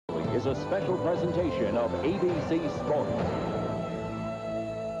is a special presentation of ABC Sports.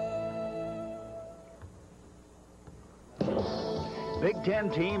 Big Ten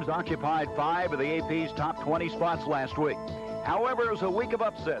teams occupied 5 of the AP's top 20 spots last week. However, it was a week of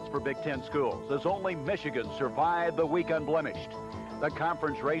upsets for Big Ten schools, as only Michigan survived the week unblemished. The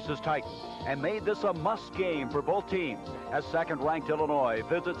conference race is tight and made this a must game for both teams as second-ranked Illinois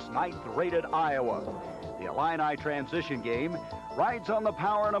visits 9th-rated Iowa. The Illini transition game rides on the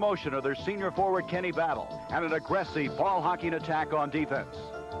power and emotion of their senior forward Kenny Battle and an aggressive ball-hawking attack on defense.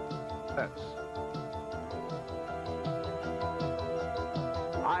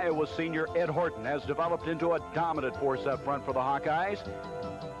 Iowa senior Ed Horton has developed into a dominant force up front for the Hawkeyes,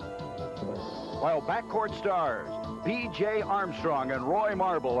 while backcourt stars B.J. Armstrong and Roy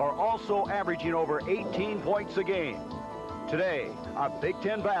Marble are also averaging over 18 points a game. Today, a Big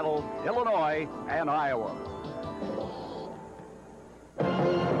Ten battle, Illinois and Iowa.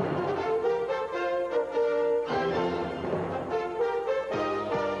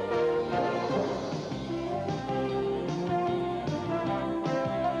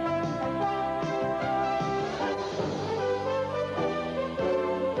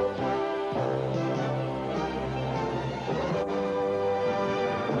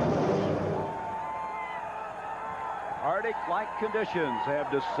 Arctic-like conditions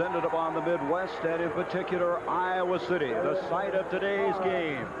have descended upon the Midwest and in particular Iowa City, the site of today's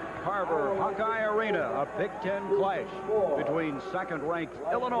game. Carver Hawkeye Arena, a Big Ten clash between second-ranked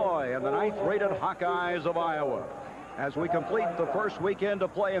Illinois and the 9th-rated Hawkeyes of Iowa. As we complete the first weekend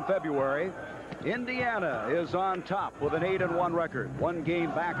of play in February, Indiana is on top with an 8-1 record. One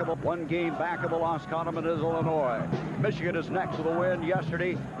game back of the lost column is Illinois. Michigan is next with a win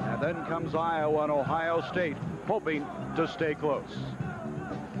yesterday, and then comes Iowa and Ohio State, hoping to stay close.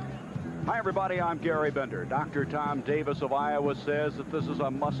 Hi, everybody. I'm Gary Bender. Dr. Tom Davis of Iowa says that this is a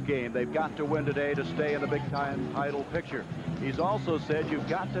must game. They've got to win today to stay in the Big Ten title picture. He's also said you've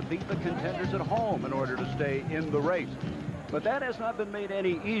got to beat the contenders at home in order to stay in the race. But that has not been made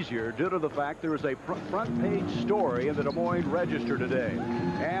any easier due to the fact there is a front-page story in the Des Moines Register today.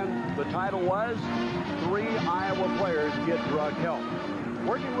 And the title was, 3 Iowa players get drug help.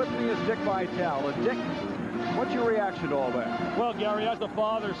 Working with me is Dick Vitale. And Dick, what's your reaction to all that? Well, Gary, as a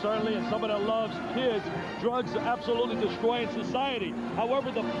father, certainly, and someone that loves kids, drugs absolutely destroying society.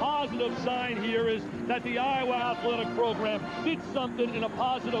 However, the positive sign here is that the Iowa athletic program did something in a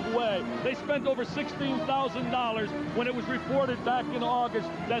positive way. They spent over $16,000 when it was reported back in August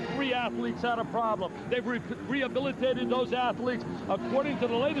that 3 athletes had a problem. They've rehabilitated those athletes. According to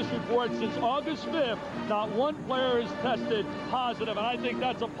the latest report, since August 5th, not one player is tested positive, and I think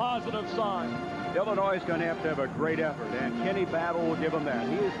that's a positive sign. Illinois is going to have a great effort, and Kenny Battle will give them that.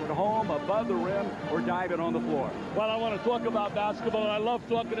 He is at home, above the rim, or diving on the floor. Well, I want to talk about basketball, and I love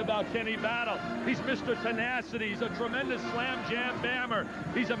talking about Kenny Battle. He's Mr. Tenacity. He's a tremendous slam jam bammer.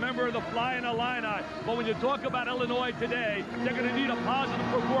 He's a member of the Flying Illini. But when you talk about Illinois today, they're going to need a positive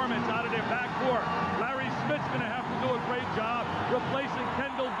performance out of their backcourt. Larry Smith's going to have to do a great job replacing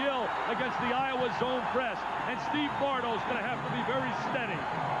Kendall Gill against the Iowa zone press. And Steve Bartow's going to have to be very steady.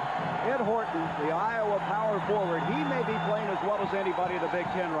 Ed Horton, the Iowa power forward, he may be playing as well as anybody in the Big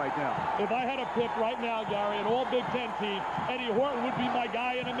Ten right now. If I had to pick right now, Gary, an all Big Ten team, Eddie Horton would be my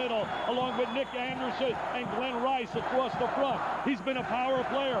guy in the middle, along with Nick Anderson and Glenn Rice across the front. He's been a power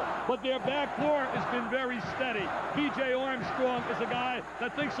player, but their backcourt has been very steady. B.J. Armstrong is a guy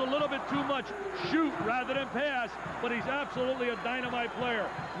that thinks a little bit too much shoot rather than pass, but he's absolutely a dynamite player.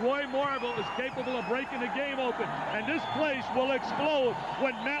 Roy Marble is capable of breaking the game open, and this place will explode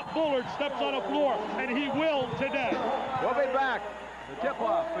when Matt Bullard steps on the floor, and he will today. We'll be back. The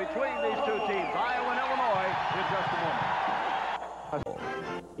tip-off between these two teams, Iowa and Illinois, in just a moment.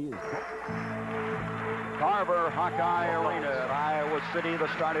 Carver Hawkeye Arena at Iowa City, the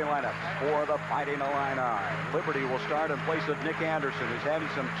starting lineup for the Fighting Illini. Liberty will start in place of Nick Anderson, who's having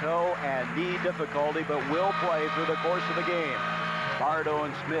some toe and knee difficulty, but will play through the course of the game. Bardo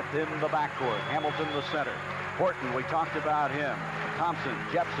and Smith in the backcourt. Hamilton the center. Horton, we talked about him. Thompson,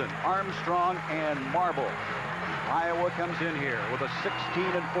 Jepson, Armstrong, and Marble. Iowa comes in here with a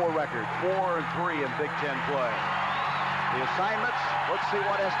 16-4 record, 4-3 in Big Ten play. The assignments, let's see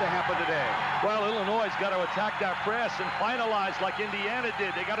what has to happen today. Well, Illinois has got to attack that press and finalize like Indiana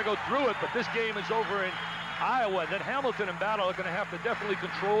did. They got to go through it, but this game is over in Iowa. Then Hamilton and Battle are going to have to definitely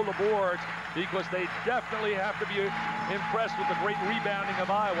control the boards because they definitely have to be impressed with the great rebounding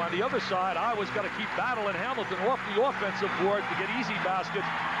of Iowa. On the other side, Iowa's got to keep Battle and Hamilton off the offensive board to get easy baskets,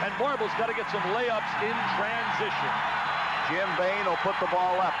 and Marble's got to get some layups in transition. Jim Bain will put the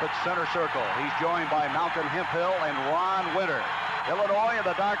ball up at center circle. He's joined by Malcolm Hemphill and Ron Winter. Illinois in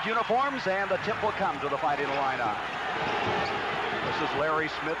the dark uniforms, and the tip will come to the Fighting Illini. This is Larry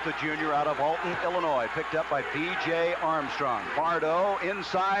Smith, the junior out of Alton, Illinois, picked up by B.J. Armstrong. Bardo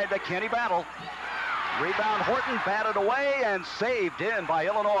inside to Kenny Battle. Rebound, Horton batted away and saved in by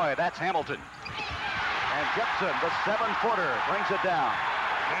Illinois. That's Hamilton. And Gibson, the 7-footer, brings it down.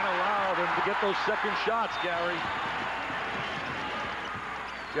 Can't allow them to get those second shots, Gary.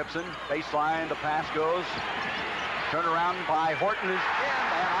 Gibson, baseline, the pass goes. Turnaround by Horton is in,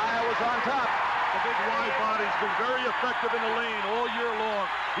 and Iowa's on top. The big wide body's been very effective in the lane all year long.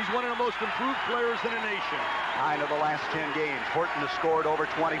 He's one of the most improved players in the nation. 9 of the last 10 games, Horton has scored over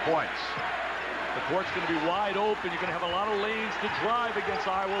 20 points. The court's going to be wide open. You're going to have a lot of lanes to drive against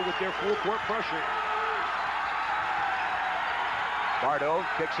Iowa with their full court pressure. Bardo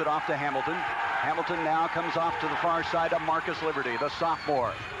kicks it off to Hamilton. Hamilton now comes off to the far side of Marcus Liberty, the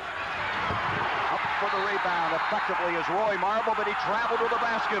sophomore. Up for the rebound effectively is Roy Marble, but he traveled with the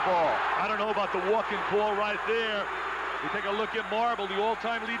basketball. I don't know about the walk-in call right there. You take a look at Marble, the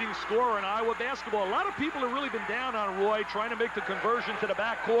all-time leading scorer in Iowa basketball. A lot of people have really been down on Roy, trying to make the conversion to the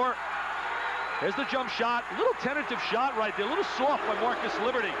backcourt. There's the jump shot. A little tentative shot right there. A little soft by Marcus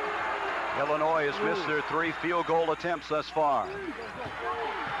Liberty. Illinois has missed their 3 field goal attempts thus far.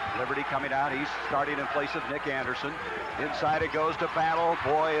 Liberty coming out. He's starting in place of Nick Anderson. Inside it goes to Battle.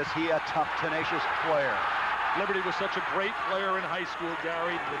 Boy, is he a tough, tenacious player. Liberty was such a great player in high school,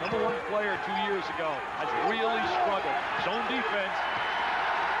 Gary. The #1 player 2 years ago has really struggled. Zone defense.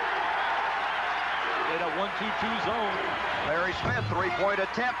 Played a 1-2-2 zone. Larry Smith, 3-point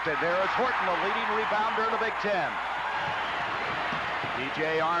attempt, and there is Horton, the leading rebounder in the Big Ten.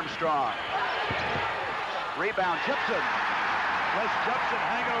 B.J. Armstrong. Rebound, Gibson. Les Jepson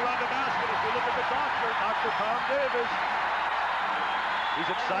hanging around the basket. As we look at the doctor, Dr. Tom Davis.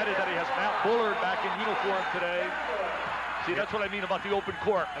 He's excited that he has Matt Bullard back in uniform today. See, that's what I mean about the open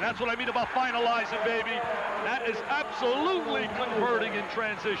court. And that's what I mean about finalizing, baby. That is absolutely converting in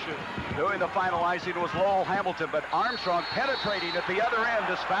transition. Doing the finalizing was Lowell Hamilton, but Armstrong penetrating at the other end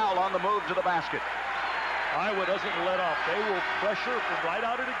is foul on the move to the basket. Iowa doesn't let up. They will pressure from right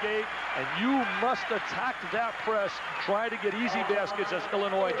out of the gate, and you must attack that press, try to get easy baskets as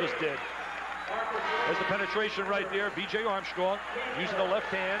Illinois just did. There's the penetration right there. B.J. Armstrong using the left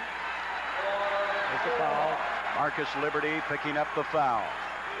hand. There's the foul. Marcus Liberty picking up the foul.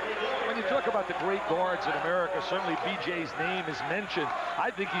 When you talk about the great guards in America, certainly B.J.'s name is mentioned.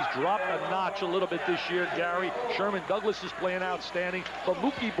 I think he's dropped a notch a little bit this year, Gary. Sherman Douglas is playing outstanding, but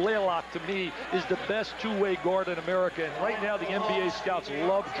Mookie Blaylock, to me, is the best two-way guard in America. And right now, the NBA scouts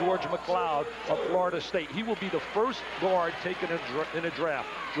love George McLeod of Florida State. He will be the first guard taken in a draft,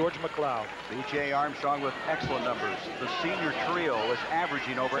 George McLeod. B.J. Armstrong with excellent numbers. The senior trio is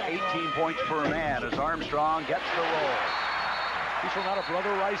averaging over 18 points per man as Armstrong gets the roll. He's from out of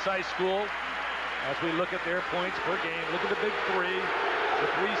Brother Rice High School. As we look at their points per game, look at the big three. The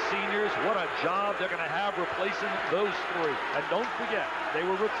 3 seniors, what a job they're going to have replacing those 3. And don't forget, they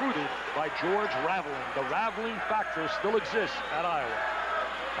were recruited by George Raveling. The Raveling factor still exists at Iowa.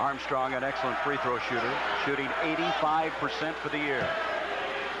 Armstrong, an excellent free throw shooter, shooting 85% for the year.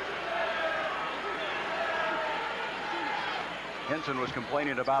 Henson was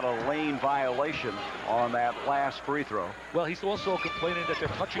complaining about a lane violation on that last free throw. Well, he's also complaining that they're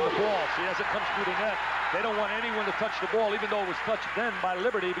touching the ball. See, as it comes through the net, they don't want anyone to touch the ball, even though it was touched then by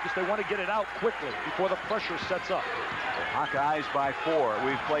Liberty, because they want to get it out quickly before the pressure sets up. The Hawkeyes by 4.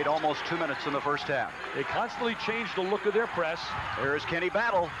 We've played almost 2 minutes in the first half. They constantly change the look of their press. There's Kenny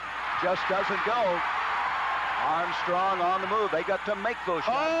Battle. Just doesn't go. Armstrong on the move. They got to make those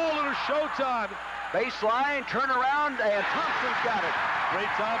shots. Oh, little showtime. Baseline, turn around, and Thompson's got it. Ray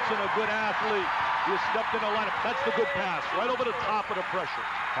Thompson, a good athlete. He has stepped in the lineup. That's the good pass, right over the top of the pressure.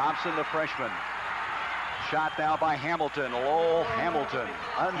 Thompson, the freshman. Shot now by Hamilton. Lowell Hamilton.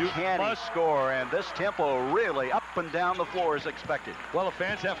 Uncanny score, and this tempo really up and down the floor is expected. Well, the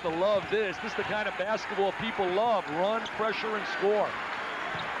fans have to love this. This is the kind of basketball people love. Run, pressure, and score.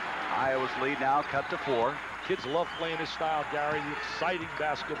 Iowa's lead now cut to 4. Kids love playing this style, Gary. The exciting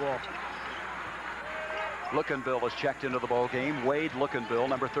basketball. Lookenbill is checked into the ball game. Wade Lookenbill,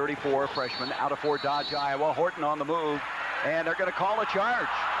 number 34, freshman, out of Fort Dodge, Iowa. Horton on the move, and they're going to call a charge.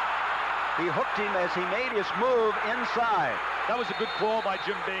 He hooked him as he made his move inside. That was a good call by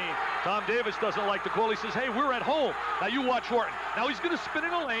Jim Bain. Tom Davis doesn't like the call. He says, hey, we're at home. Now you watch Horton. Now he's going to spin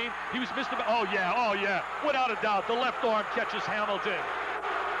in a lane. He was missed. Oh, yeah. Without a doubt, the left arm catches Hamilton.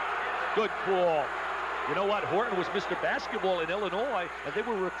 Good call. You know what? Horton was Mr. Basketball in Illinois, and they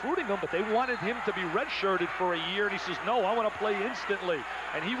were recruiting him, but they wanted him to be redshirted for a year, and he says, no, I want to play instantly.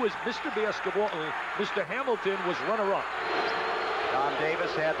 And he was Mr. Basketball, and Mr. Hamilton was runner-up. Tom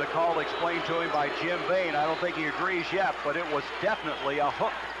Davis had the call explained to him by Jim Bain. I don't think he agrees yet, but it was definitely a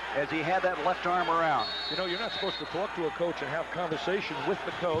hook as he had that left arm around. You know, you're not supposed to talk to a coach and have conversation with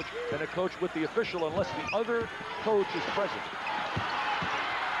the coach and a coach with the official unless the other coach is present.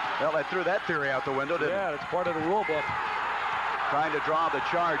 Well, they threw that theory out the window, didn't Yeah, it's part of the rule book. Trying to draw the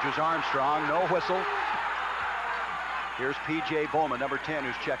charge is Armstrong. No whistle. Here's P.J. Bowman, number 10,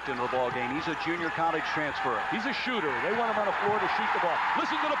 who's checked into the ball game. He's a junior college transfer. He's a shooter. They want him on the floor to shoot the ball.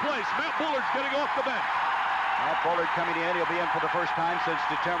 Listen to the place. Matt Bullard's getting off the bench. Matt Bullard coming in. He'll be in for the first time since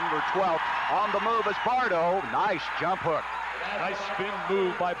December 12th. On the move is Bardo. Nice jump hook. Nice spin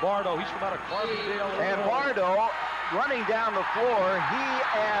move by Bardo. He's from out of Carbondale. And Bardo running down the floor. He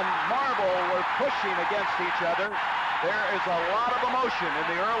and Marble were pushing against each other. There is a lot of emotion in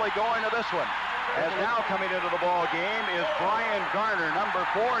the early going of this one. As now coming into the ball game is Brian Garner, number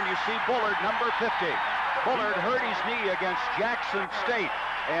 4, and you see Bullard, number 50. Bullard hurt his knee against Jackson State.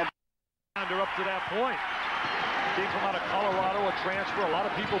 And they're up to that point. Came from out of Colorado, a transfer. A lot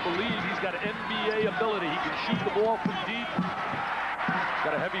of people believe he's got NBA ability. He can shoot the ball from deep. He's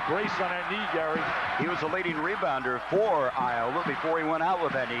got a heavy brace on that knee, Gary. He was a leading rebounder for Iowa before he went out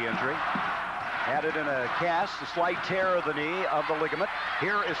with that knee injury. Had it in a cast, a slight tear of the knee of the ligament.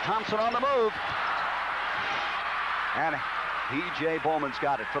 Here is Thompson on the move. And P.J. Bowman's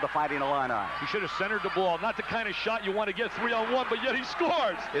got it for the Fighting Illini. He should have centered the ball. Not the kind of shot you want to get 3-on-1, but yet he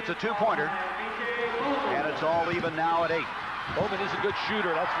scores. It's a two-pointer. And it's all even now at 8. Bowman is a good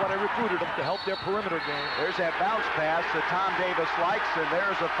shooter. That's what I recruited him to help their perimeter game. There's that bounce pass that Tom Davis likes, and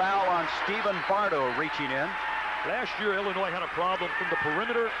there's a foul on Stephen Bardo reaching in. Last year, Illinois had a problem from the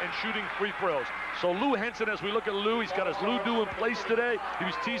perimeter and shooting free throws. So Lou Henson, as we look at Lou, he's got his Lou Do in place today. He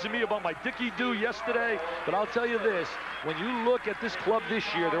was teasing me about my Dickie Do yesterday. But I'll tell you this, when you look at this club this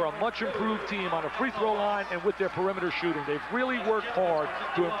year, they're a much improved team on the free throw line and with their perimeter shooting. They've really worked hard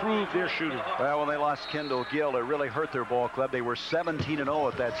to improve their shooting. Well, when they lost Kendall Gill, it really hurt their ball club. They were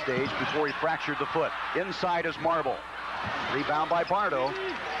 17-0 at that stage before he fractured the foot. Inside is Marble. Rebound by Bardo.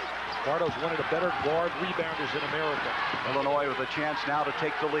 Bardo's one of the better guard rebounders in America. Illinois with a chance now to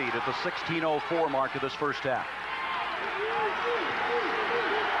take the lead at the 16:04 mark of this first half.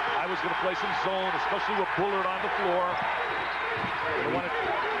 I was going to play some zone, especially with Bullard on the floor.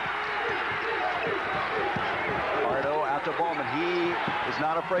 Bardo out to Bowman. He is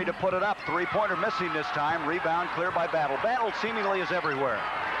not afraid to put it up. Three-pointer missing this time. Rebound cleared by Battle. Battle seemingly is everywhere.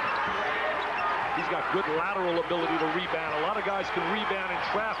 He's got good lateral ability to rebound. A lot of guys can rebound in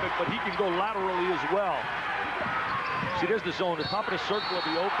traffic, but he can go laterally as well. See, there's the zone. The top of the circle will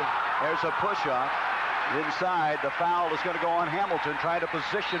be open. There's a push-off. Inside, the foul is going to go on Hamilton, trying to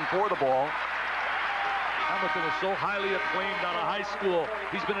position for the ball. Hamilton is so highly acclaimed out of high school.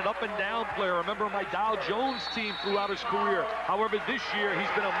 He's been an up-and-down player. Remember my Dow Jones team throughout his career. However, this year, he's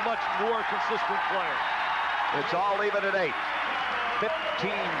been a much more consistent player. It's all even at 8.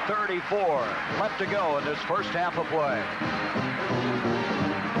 15:34 left to go in this first half of play.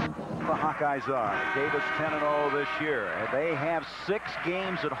 The Hawkeyes are. Davis 10-0 this year. They have 6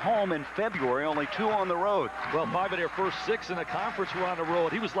 games at home in February, only 2 on the road. Well, 5 of their first 6 in the conference were on the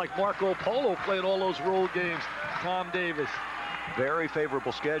road. He was like Marco Polo playing all those road games, Tom Davis. Very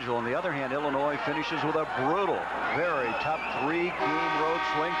favorable schedule. On the other hand, Illinois finishes with a brutal, very tough 3-game road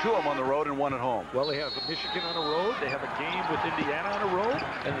swing. 2 of them on the road and 1 at home. Well, they have Michigan on the road. They have a game with Indiana on the road.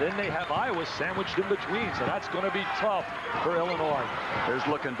 And then they have Iowa sandwiched in between. So that's going to be tough for Illinois. There's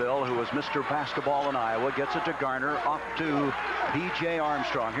Lookenville, who was Mr. Basketball in Iowa. Gets it to Garner, off to P.J.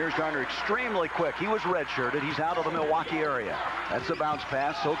 Armstrong. Here's Garner, extremely quick. He was redshirted. He's out of the Milwaukee area. That's a bounce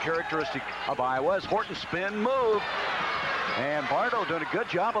pass, so characteristic of Iowa. As Horton spin move. And Bardo doing a good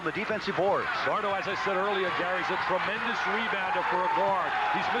job on the defensive boards. Bardo, as I said earlier, Gary's a tremendous rebounder for a guard.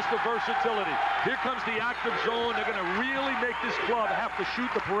 He's Mr. Versatility. Here comes the active zone. They're going to really make this club have to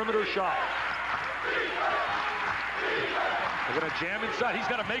shoot the perimeter shot. They're going to jam inside. He's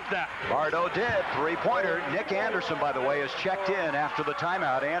got to make that. Bardo did. 3-pointer. Nick Anderson, by the way, has checked in after the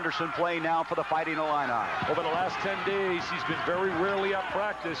timeout. Anderson playing now for the Fighting Illini. Over the last 10 days, he's been very rarely at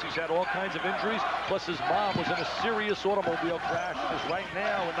practice. He's had all kinds of injuries. Plus, his mom was in a serious automobile crash and is right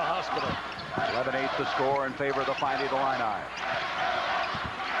now in the hospital. 11-8 the score in favor of the Fighting Illini.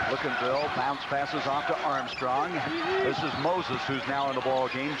 Lookenville bounce passes off to Armstrong. This is Moses, who's now in the ball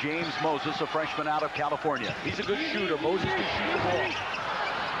game. James Moses, a freshman out of California. He's a good shooter. Moses can shoot the ball.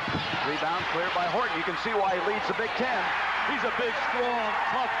 Rebound cleared by Horton. You can see why he leads the Big Ten. He's a big, strong,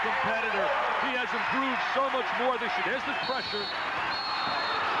 tough competitor. He has improved so much more this year. There's the pressure.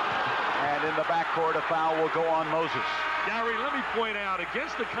 And in the backcourt, a foul will go on Moses. Gary, let me point out,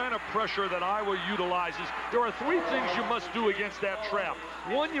 against the kind of pressure that Iowa utilizes, there are three things you must do against that trap.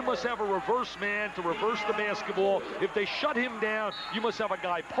 One, you must have a reverse man to reverse the basketball. If they shut him down, you must have a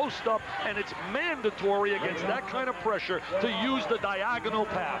guy post up, and it's mandatory against that kind of pressure to use the diagonal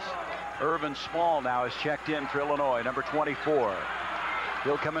pass. Irvin Small now is checked in for Illinois, number 24.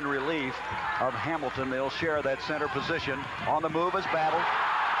 He'll come in relief of Hamilton. They'll share that center position. On the move is Battle.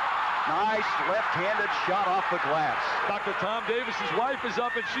 Nice left-handed shot off the glass. Dr. Tom Davis's wife is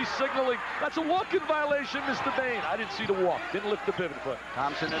up, and she's signaling. That's a walk-in violation, Mr. Bain. I didn't see the walk. Didn't lift the pivot foot.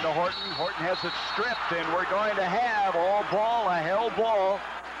 Thompson into Horton. Horton has it stripped, and we're going to have all ball, a held ball.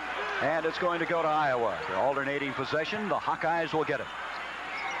 And it's going to go to Iowa. They're alternating possession. The Hawkeyes will get it.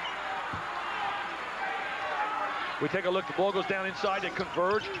 We take a look. The ball goes down inside. They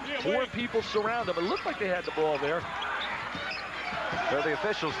converge. Four people surround them. It looked like they had the ball there. So the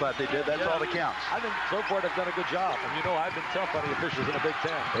officials thought they did. That's all that counts. I think so far they've done a good job. And you know, I've been tough on the officials in the Big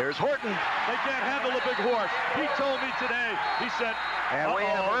Ten. There's Horton. They can't handle a big horse. He told me today, he said, and we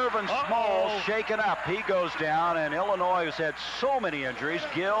have Irvin Small shaken up. He goes down, and Illinois has had so many injuries.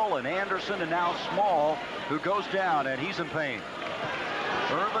 Gill and Anderson, and now Small, who goes down, and he's in pain.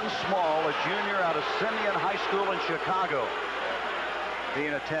 Irvin Small, a junior out of Simeon High School in Chicago,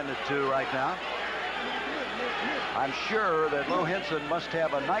 being attended to right now. I'm sure that Lou Henson must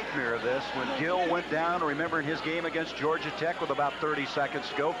have a nightmare of this when Gill went down. Remember in his game against Georgia Tech with about 30 seconds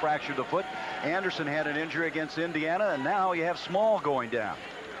to go, fractured the foot. Anderson had an injury against Indiana, and now you have Small going down.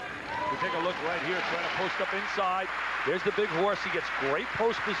 We take a look right here, trying to post up inside. There's the big horse. He gets great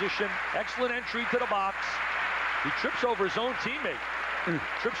post position. Excellent entry to the box. He trips over his own teammate.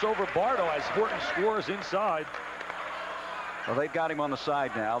 Trips over Bardo as Horton scores inside. Well, they've got him on the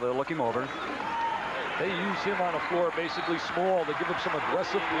side now. They'll look him over. They use him on the floor, basically Small. They give him some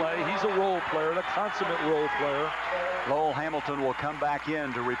aggressive play. He's a role player, a consummate role player. Lowell Hamilton will come back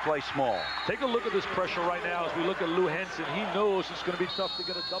in to replace Small. Take a look at this pressure right now as we look at Lou Henson. He knows it's going to be tough to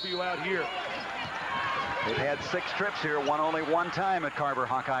get a W out here. They've had 6 trips here, won only one time at Carver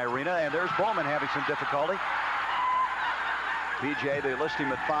Hawkeye Arena, and there's Bowman having some difficulty. PJ, they list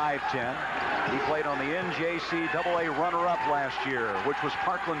him at 5'10". He played on the NJCAA runner-up last year, which was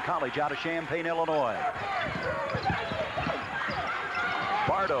Parkland College out of Champaign, Illinois.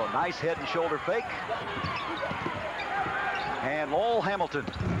 Bardo, nice head and shoulder fake. And Lowell Hamilton.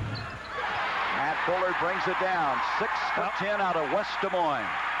 Matt Bullard brings it down. 6'10" out of West Des Moines.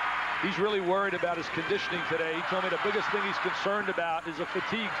 He's really worried about his conditioning today. He told me the biggest thing he's concerned about is a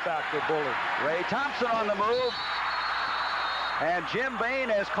fatigue factor, Bullard. Ray Thompson on the move. And Jim Bain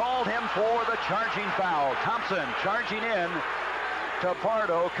has called him for the charging foul. Thompson charging in to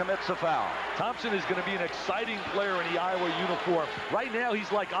Bardo, commits a foul. Thompson is going to be an exciting player in the Iowa uniform. Right now,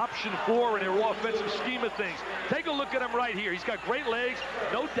 he's like option 4 in their offensive scheme of things. Take a look at him right here. He's got great legs,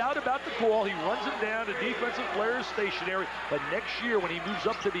 no doubt about the call. He runs him down. The defensive player is stationary. But next year, when he moves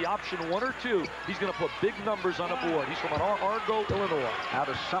up to the option 1 or 2, he's going to put big numbers on the board. He's from Argo, Illinois. Out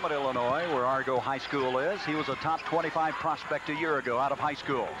of Summit, Illinois, where Argo High School is. He was a top 25 prospect a year ago out of high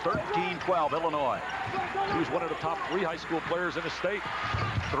school. 13-12, Illinois. He was one of the top 3 high school players in the state.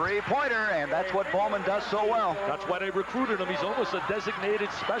 Three-pointer, and that's what Bowman does so well. That's why they recruited him. He's almost a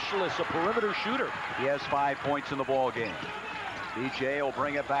designated specialist, a perimeter shooter. He has 5 points in the ball game. DJ will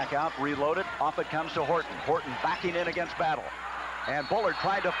bring it back out, reload it. Off it comes to Horton. Horton backing in against Battle. And Bullard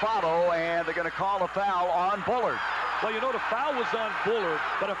tried to follow, and they're going to call a foul on Bullard. Well, you know, the foul was on Bullard,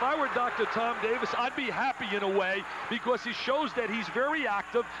 but if I were Dr. Tom Davis, I'd be happy in a way because he shows that he's very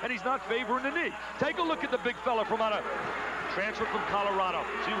active and he's not favoring the knee. Take a look at the big fella from out of transfer from Colorado.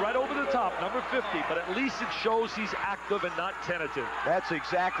 See, right over the top, number 50, but at least it shows he's active and not tentative. That's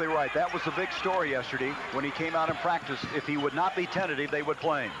exactly right. That was the big story yesterday when he came out in practice. If he would not be tentative, they would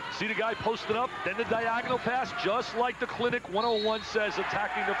play him. See the guy posted up, then the diagonal pass, just like the Clinic 101 says,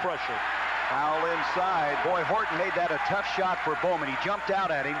 attacking the pressure. Foul inside. Boy, Horton made that a tough shot for Bowman. He jumped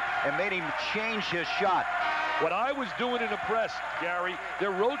out at him and made him change his shot. What I was doing in the press, Gary,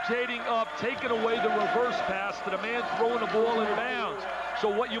 they're rotating up, taking away the reverse pass to the man throwing the ball in bounds. So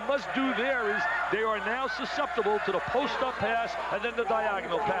what you must do there is they are now susceptible to the post-up pass and then the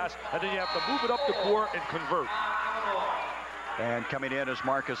diagonal pass, and then you have to move it up the court and convert. And coming in is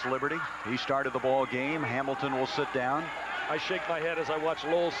Marcus Liberty. He started the ball game. Hamilton will sit down. I shake my head as I watch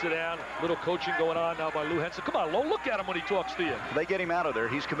Lowell sit down. Little coaching going on now by Lou Henson. Come on, Lowell, look at him when he talks to you. They get him out of there.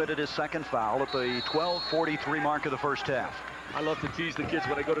 He's committed his second foul at the 12:43 mark of the first half. I love to tease the kids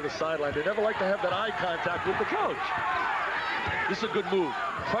when they go to the sideline. They never like to have that eye contact with the coach. This is a good move.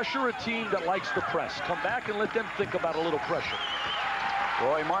 Pressure a team that likes to press. Come back and let them think about a little pressure.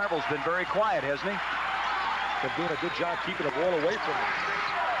 Roy Marvel's been very quiet, hasn't he? They're doing a good job keeping the ball away from him.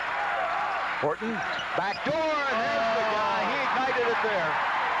 Horton, back door, and there's the guy. He ignited it there.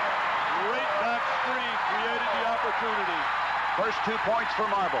 Great back screen created the opportunity. First 2 points for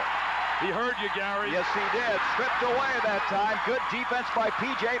Marble. He heard you, Gary. Yes, he did. Stripped away that time. Good defense by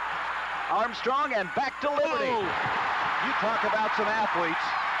P.J. Armstrong, and back to Liberty. Oh. You talk about some athletes.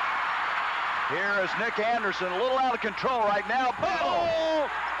 Here is Nick Anderson, a little out of control right now. Uh-oh!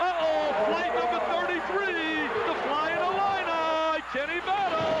 Uh-oh! Flight number 33, the Flying Illini, Kenny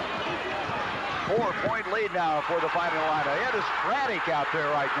Battle. 4-point lead now for the Fighting Illini. It is frantic out there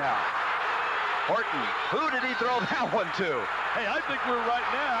right now. Horton, who did he throw that one to? Hey, I think we're right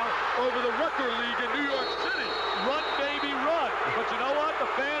now over the Rucker League in New York City. Run, baby, run. But you know what? The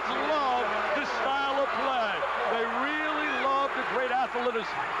fans love this style of play. They really love the great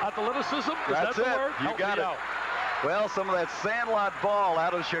athleticism. That's that the it. word? You got it. Out. Well, some of that sandlot ball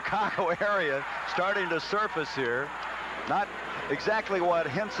out of the Chicago area starting to surface here. Not exactly what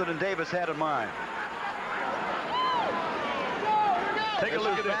Henson and Davis had in mind. Take a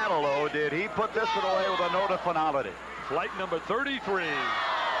look at Battle, though. Did he put this one away with a note of finality? Flight number 33.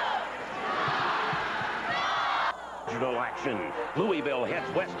 Regional action. Louisville heads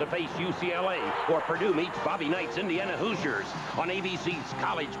west to face UCLA, or Purdue meets Bobby Knight's Indiana Hoosiers on ABC's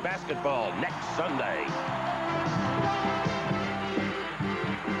college basketball next Sunday.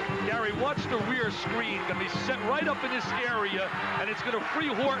 Gary, watch the rear screen. Going to be set right up in this area, and it's going to free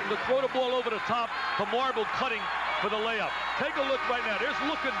Horton to throw the ball over the top to Marble cutting for the layup. Take a look right now. There's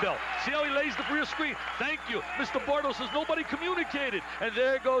Lookenbill. See how he lays the rear screen? Thank you. Mr. Bardo says nobody communicated. And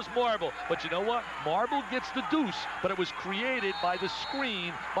there goes Marble. But you know what? Marble gets the deuce, but it was created by the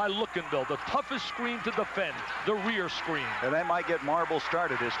screen by Lookenbill. The toughest screen to defend, the rear screen. And that might get Marble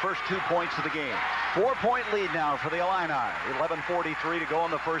started. His first 2 points of the game. 4-point lead now for the Illini. 11:43 to go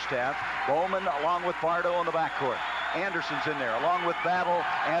in the first half. Bowman along with Bardo in the backcourt. Anderson's in there along with Battle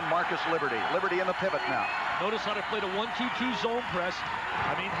and Marcus Liberty. Liberty in the pivot now. Notice how they played a 1-2-2 zone press.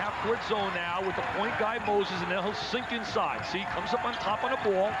 I mean, half-court zone now with the point guy Moses, and then he'll sink inside. See, he comes up on top on the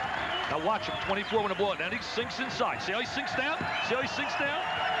ball. Now watch him, 24 when the ball. Then he sinks inside. See how he sinks down? See how he sinks down?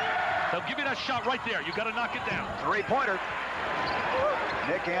 They'll give you that shot right there. You got to knock it down. Three-pointer.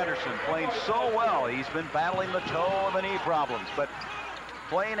 Nick Anderson playing so well. He's been battling the toe and the knee problems, but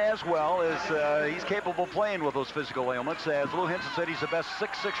playing as well as he's capable of playing with those physical ailments. As Lou Henson said, he's the best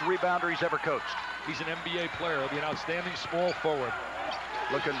 6'6" rebounder he's ever coached. He's an NBA player. He'll be an outstanding small forward.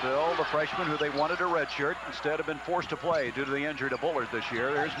 Lookenbill, the freshman who they wanted to redshirt, instead have been forced to play due to the injury to Bullard this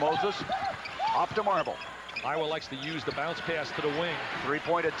year. There's Moses, off to Marble. Iowa likes to use the bounce pass to the wing.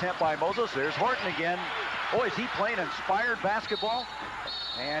 Three-point attempt by Moses. There's Horton again. Boy, is he playing inspired basketball.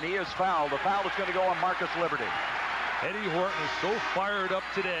 And he is fouled. The foul is going to go on Marcus Liberty. Eddie Horton is so fired up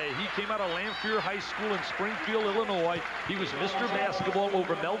today. He came out of Lanphier High School in Springfield, Illinois. He was Mr. Basketball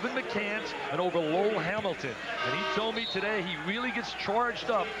over Melvin McCants and over Lowell Hamilton. And he told me today he really gets charged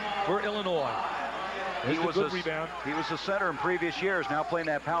up for Illinois. He was a rebound. He was a center in previous years, now playing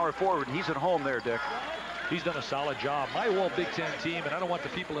that power forward. And he's at home there, Dick. He's done a solid job. My all Big Ten team, and I don't want the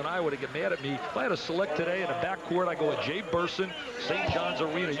people in Iowa to get mad at me. If I had to select today in the backcourt, I go with Jay Burson, St. John's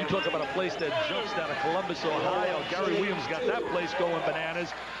Arena. You talk about a place that jumps out of Columbus, Ohio. Gary Williams got that place going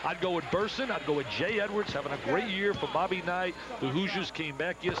bananas. I'd go with Burson. I'd go with Jay Edwards, having a great year for Bobby Knight. The Hoosiers came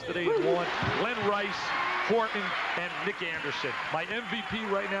back yesterday and won. Glenn Rice, Horton, and Nick Anderson. My MVP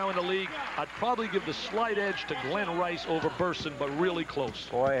right now in the league, I'd probably give the slight edge to Glenn Rice over Burson, but really close.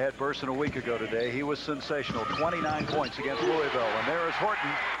 Boy, I had Burson a week ago today. He was sensational. 29 points against Louisville. And there is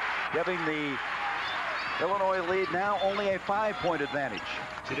Horton giving the Illinois lead now only a 5-point advantage.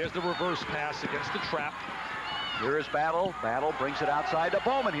 See, there's the reverse pass against the trap. Here is Battle. Battle brings it outside to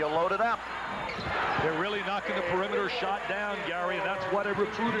Bowman. He'll load it up. They're really knocking the perimeter shot down, Gary, and that's why they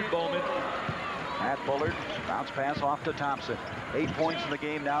recruited Bowman. Matt Bullard, bounce pass off to Thompson. 8 points in the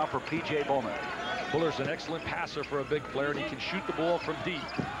game now for P.J. Bowman. Bullard's an excellent passer for a big player, and he can shoot the ball from deep.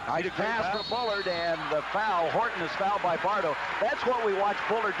 Nice pass for Bullard, and the foul. Horton is fouled by Bardo. That's what we watched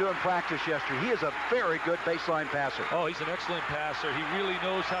Bullard do in practice yesterday. He is a very good baseline passer. Oh, he's an excellent passer. He really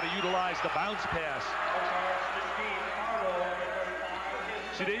knows how to utilize the bounce pass.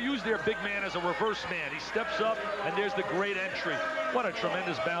 See, they use their big man as a reverse man. He steps up, and there's the great entry. What a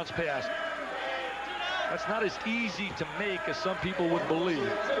tremendous bounce pass. That's not as easy to make as some people would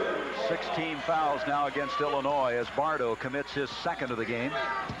believe. 16 fouls now against Illinois as Bardo commits his second of the game.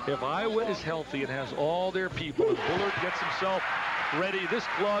 If Iowa is healthy and has all their people, and Bullard gets himself ready, this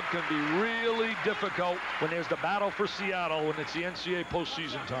club can be really difficult when there's the battle for Seattle when it's the NCAA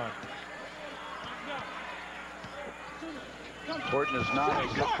postseason time. Horton is not a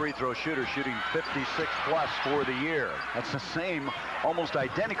good free throw shooter, shooting 56 plus for the year. That's the same, almost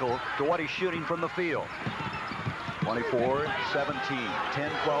identical to what he's shooting from the field. 24-17,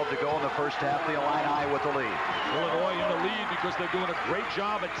 10-12 to go in the first half. The Illini with the lead. Illinois in the lead because they're doing a great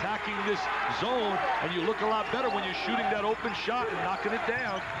job attacking this zone, and you look a lot better when you're shooting that open shot and knocking it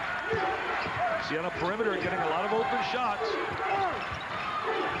down. See on the perimeter, getting a lot of open shots.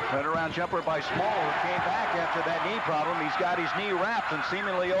 Turnaround jumper by Small, who came back after that knee problem. He's got his knee wrapped and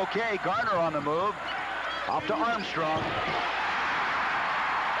seemingly okay. Garner on the move. Off to Armstrong.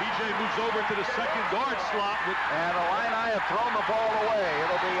 BJ moves over to the second guard slot. And Illini have thrown the ball away.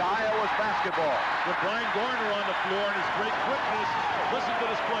 It'll be Iowa's basketball. With Brian Garner on the floor and his great quickness. Listen to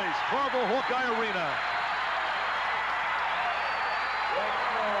this place. Carver Hawkeye Arena.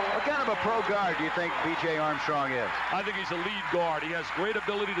 What kind of a pro guard do you think B.J. Armstrong is? I think he's a lead guard. He has great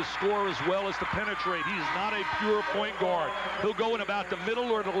ability to score as well as to penetrate. He is not a pure point guard. He'll go in about the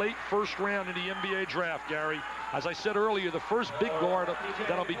middle or the late first round in the NBA draft, Gary. As I said earlier, the first big guard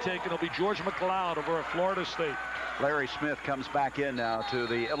that'll be taken will be George McLeod over at Florida State. Larry Smith comes back in now to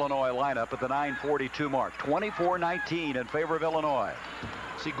the Illinois lineup at the 9:42 mark. 24-19 in favor of Illinois.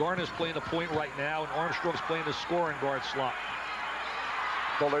 See, Garner's playing the point right now, and Armstrong's playing the scoring guard slot.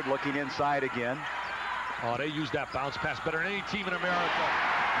 Bullard looking inside again. Oh, they use that bounce pass better than any team in America.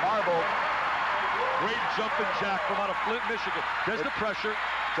 Marble. Great jumping jack from out of Flint, Michigan. There's the pressure.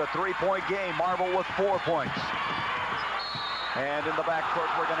 It's a three-point game. Marble with 4 points. And in the backcourt,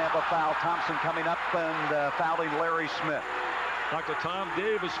 we're going to have a foul. Thompson coming up and fouling Larry Smith. Dr. Tom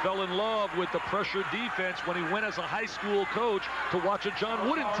Davis fell in love with the pressure defense when he went as a high school coach to watch a John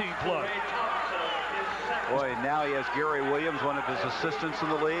Wooden team play. Boy, now he has Gary Williams, one of his assistants in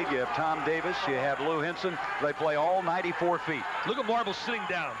the league. You have Tom Davis. You have Lou Henson. They play all 94 feet. Look at Marble sitting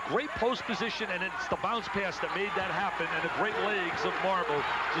down. Great post position, and it's the bounce pass that made that happen, and the great legs of Marble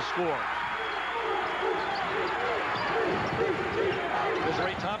to score. There's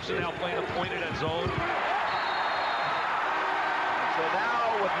Ray Thompson now playing a point in that zone. So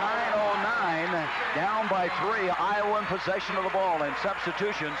now with 9:09, down by 3, Iowa in possession of the ball. And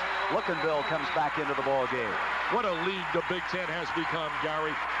substitutions, Lookenville comes back into the ball game. What a league the Big Ten has become,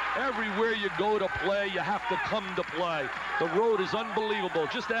 Gary. Everywhere you go to play, you have to come to play. The road is unbelievable.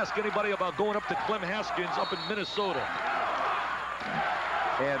 Just ask anybody about going up to Clem Haskins up in Minnesota.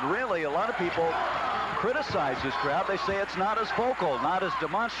 And really, a lot of people criticize this crowd. They say it's not as vocal, not as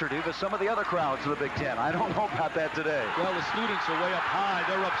demonstrative as some of the other crowds in the Big Ten. I don't know about that today. Well, the students are way up high.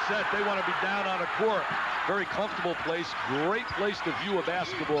 They're upset. They want to be down on the court. Very comfortable place. Great place to view a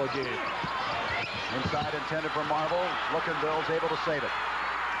basketball game. Inside intended for Marble. Lookenville's able to save it.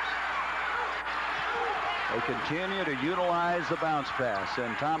 They continue to utilize the bounce pass.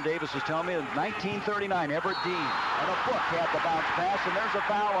 And Tom Davis is telling me in 1939, Everett Dean and a book had the bounce pass. And there's a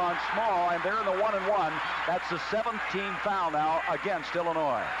foul on Small, and they're in the 1-and-1. That's the 17th foul now against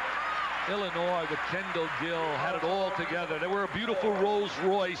Illinois. Illinois with Kendall Gill had it all together. They were a beautiful Rolls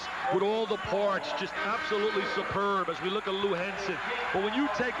Royce with all the parts, just absolutely superb as we look at Lou Henson. But when you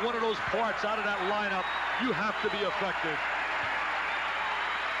take one of those parts out of that lineup, you have to be effective.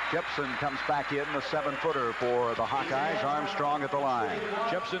 Jepson comes back in, the 7-footer for the Hawkeyes. Armstrong at the line.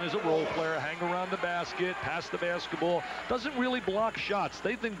 Jepson is a role player, hang around the basket, pass the basketball. Doesn't really block shots.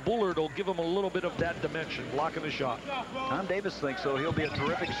 They think Bullard will give him a little bit of that dimension, blocking the shot. Tom Davis thinks so. He'll be a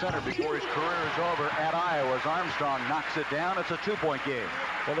terrific center before his career is over at Iowa as Armstrong knocks it down. It's a 2-point game.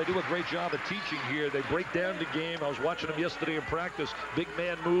 Well, they do a great job of teaching here. They break down the game. I was watching them yesterday in practice. Big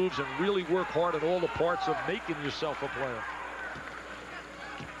man moves and really work hard at all the parts of making yourself a player.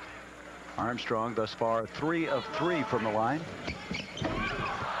 Armstrong thus far 3 of 3 from the line.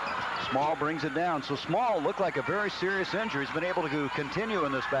 Small brings it down. So Small looked like a very serious injury. He's been able to continue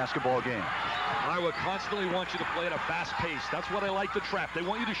in this basketball game. Iowa constantly wants you to play at a fast pace. That's what I like to trap. They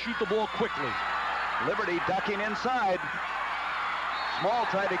want you to shoot the ball quickly. Liberty ducking inside. Small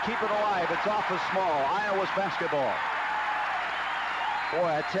tried to keep it alive. It's off of Small. Iowa's basketball. Boy,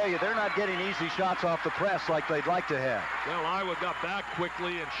 I tell you, they're not getting easy shots off the press like they'd like to have. Well, Iowa got back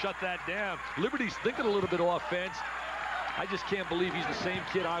quickly and shut that down. Liberty's thinking a little bit offense. I just can't believe he's the same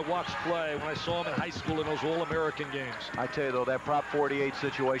kid I watched play when I saw him in high school in those All-American games. I tell you, though, that Prop 48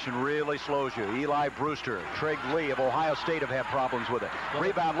 situation really slows you. Eli Brewster, Trigg Lee of Ohio State have had problems with it. Well,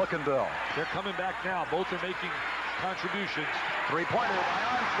 rebound, Lookenville. They're coming back now. Both are making contributions. Three-pointer by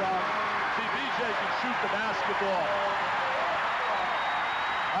Armstrong. See, BJ can shoot the basketball.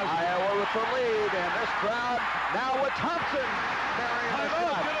 Iowa with the lead, and this crowd now with Thompson carrying the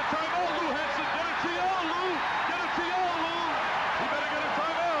shot. Get a timeout, Lou Henson. Get a TO, Lou. Get a TO, Lou. You better get a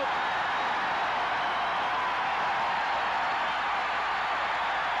timeout.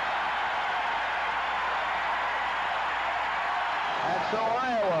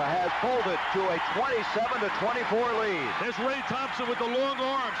 to a 27-24 lead. There's Ray Thompson with the long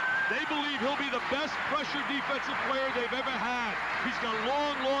arms. They believe he'll be the best pressure defensive player they've ever had. He's got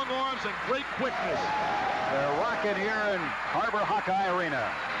long arms and great quickness. They're rocking here in Harbor Hawkeye Arena.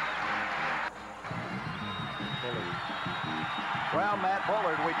 Well, Matt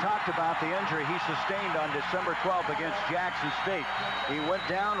Bullard, we talked about the injury he sustained on December 12th against Jackson State. He went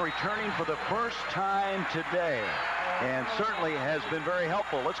down returning for the first time today, and certainly has been very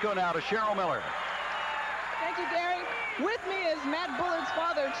helpful. Let's go now to Cheryl Miller. Thank you, Gary. With me is Matt Bullard's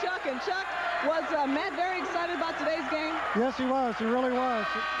father, Chuck. And Chuck, was Matt very excited about today's game? Yes, he was. He really was.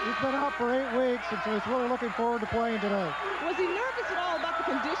 He's been out for 8 weeks, and so he's really looking forward to playing today. Was he nervous at all about the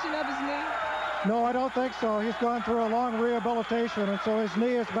condition of his knee? No, I don't think so. He's gone through a long rehabilitation, and so his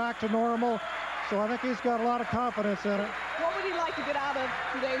knee is back to normal. So I think he's got a lot of confidence in it. What would he like to get out of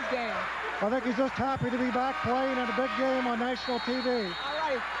today's game? I think he's just happy to be back playing in a big game on national TV. All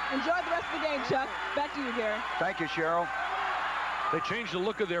right. Enjoy the rest of the game, Chuck. Back to you, Gary. Thank you, Cheryl. They change the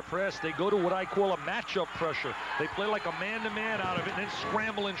look of their press. They go to what I call a matchup pressure. They play like a man-to-man out of it and then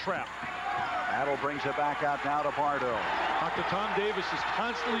scramble and trap. Battle brings it back out now to Pardo. Dr. Tom Davis is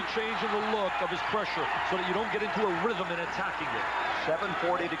constantly changing the look of his pressure so that you don't get into a rhythm in attacking it.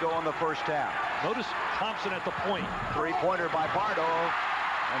 7:40 to go in the first half. Notice Thompson at the point. Three-pointer by Pardo.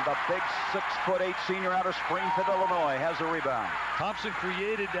 And the big 6'8" senior out of Springfield, Illinois, has a rebound. Thompson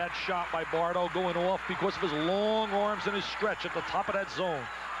created that shot by Bardo going off because of his long arms and his stretch at the top of that zone.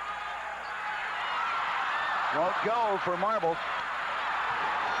 Won't go for Marble.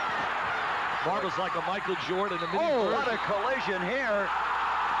 Marble's like a Michael Jordan. Oh, what a collision here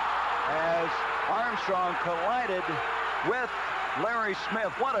as Armstrong collided with Larry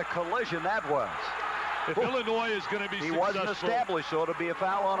Smith. What a collision that was. If Illinois is going to be successful... He wasn't established, so it'll be a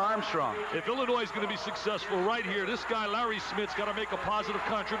foul on Armstrong. If Illinois is going to be successful right here, this guy, Larry Smith's got to make a positive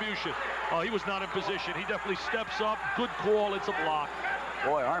contribution. Oh, he was not in position. He definitely steps up. Good call. It's a block.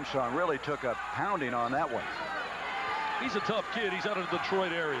 Boy, Armstrong really took a pounding on that one. He's a tough kid. He's out of the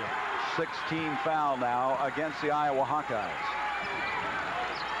Detroit area. 16 foul now against the Iowa Hawkeyes.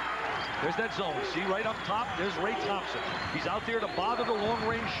 There's that zone. See, right up top, there's Ray Thompson. He's out there to bother the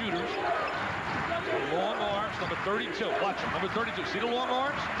long-range shooters. The long arms, number 32. Watch him, number 32. See the long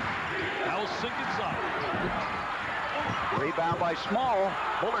arms? Now he'll sink inside. Rebound by Small.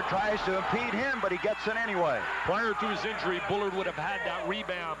 Bullard tries to impede him, but he gets it anyway. Prior to his injury, Bullard would have had that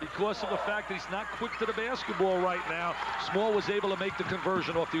rebound because of the fact that he's not quick to the basketball right now. Small was able to make the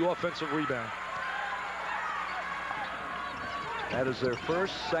conversion off the offensive rebound. That is their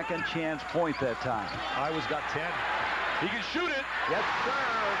first second chance point that time. Iowa's got 10. He can shoot it. Yes, sir.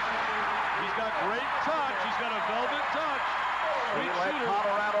 He's got great touch. He's got a velvet touch. He led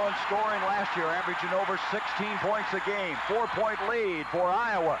Colorado in scoring last year, averaging over 16 points a game. 4-point lead for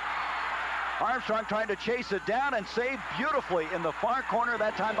Iowa. Armstrong trying to chase it down and saved beautifully in the far corner,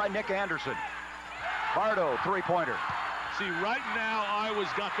 that time by Nick Anderson. Pardo, three-pointer. See, right now, Iowa's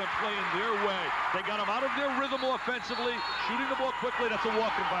got them playing their way. They got them out of their rhythm offensively, shooting the ball quickly. That's a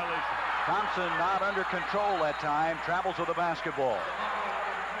walking violation. Thompson not under control that time, travels with the basketball.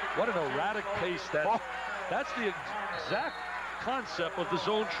 What an erratic pace that. Oh. That's the exact concept of the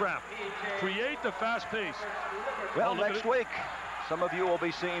zone trap. Create the fast pace. Well, next week, some of you will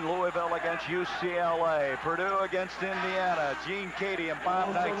be seeing Louisville against UCLA, Purdue against Indiana, Gene Cady and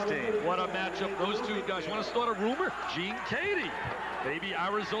Bob Knight's team. What a matchup, those two guys. You want to start a rumor? Gene Cady. Maybe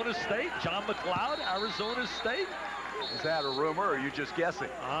Arizona State. John McLeod, Arizona State. Is that a rumor, or are you just guessing?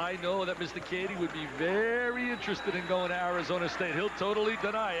 I know that Mr. Cady would be very interested in going to Arizona State. He'll totally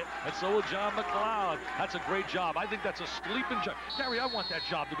deny it, and so will John McLeod. That's a great job. I think that's a sleeping job. Gary, I want that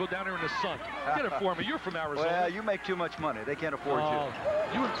job to go down there in the sun. Get it for me. You're from Arizona. Well, you make too much money. They can't afford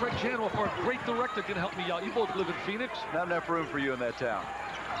you. You and Craig Janoff, our great director, can help me out. You both live in Phoenix. Not enough room for you in that town.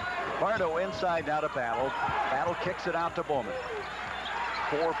 Pardo inside now to Battle. Battle kicks it out to Bowman.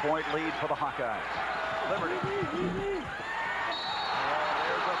 4-point lead for the Hawkeyes. Liberty. There's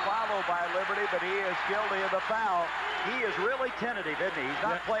a follow by Liberty, but he is guilty of the foul. He is really tentative, isn't he? He's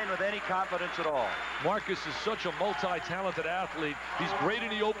not playing with any confidence at all. Marcus is such a multi-talented athlete. He's great in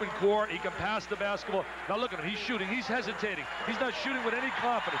the open court. He can pass the basketball. Now look at him. He's shooting. He's hesitating. He's not shooting with any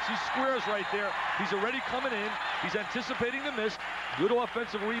confidence. He squares right there. He's already coming in. He's anticipating the miss. Good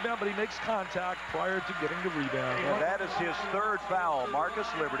offensive rebound, but he makes contact prior to getting the rebound. And that is his third foul. Marcus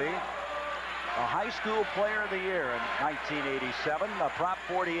Liberty, a high school player of the year in 1987, a Prop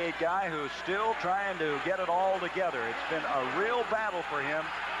 48 guy who's still trying to get it all together. It's been a real battle for him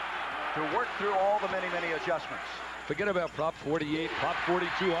to work through all the many adjustments. Forget about Prop 48, Prop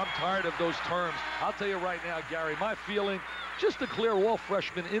 42. I'm tired of those terms. I'll tell you right now, Gary, my feeling, just declare all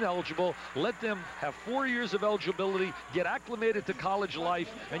freshmen ineligible. Let them have 4 years of eligibility, get acclimated to college life,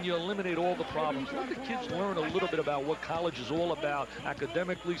 and you eliminate all the problems. Let the kids learn a little bit about what college is all about,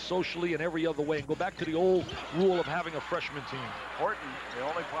 academically, socially, and every other way, and go back to the old rule of having a freshman team. Horton, the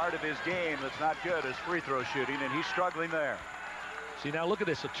only part of his game that's not good is free throw shooting, and he's struggling there. See, now look at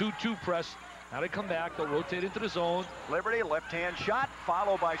this, a 2-2 press. Now they come back, they'll rotate into the zone. Liberty, left-hand shot,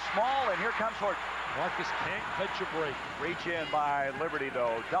 followed by Small, and here comes Horton. Marcus can't catch a break. Reach in by Liberty,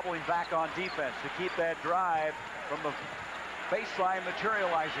 though, doubling back on defense to keep that drive from the baseline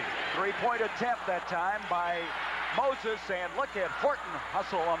materializing. Three-point attempt that time by Moses, and look at Horton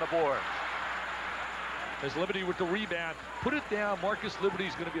hustle on the board. As Liberty with the rebound, put it down. Marcus Liberty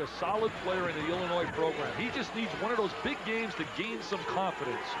is going to be a solid player in the Illinois program. He just needs one of those big games to gain some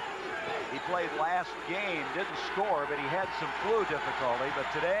confidence. He played last game, didn't score, but he had some flu difficulty. But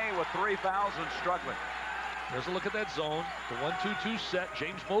today, with 3 fouls and struggling. There's a look at that zone. The 1-2-2 set.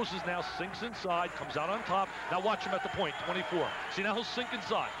 James Moses now sinks inside, comes out on top. Now watch him at the point, 24. See, now he'll sink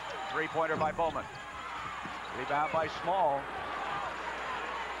inside. Three-pointer by Bowman. Rebound by Small.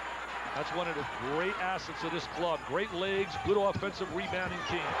 That's one of the great assets of this club. Great legs, good offensive rebounding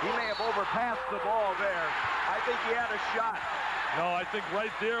team. He may have overpassed the ball there. I think he had a shot. No, I think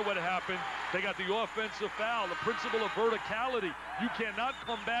right there what happened, they got the offensive foul, the principle of verticality. You cannot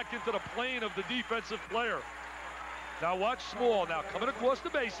come back into the plane of the defensive player. Now watch Small now coming across the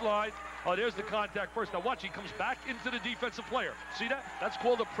baseline. Oh, there's the contact first. Now watch, he comes back into the defensive player. See that? That's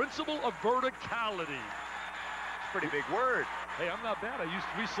called the principle of verticality. Pretty big word. Hey, I'm not bad. I used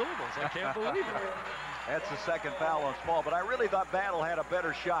 3 syllables. I can't believe it. That's the second foul on Small, but I really thought Battle had a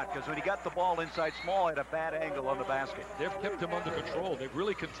better shot because when he got the ball inside Small, he had a bad angle on the basket. They've kept him under control. They've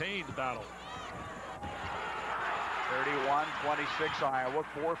really contained Battle. 31-26 Iowa,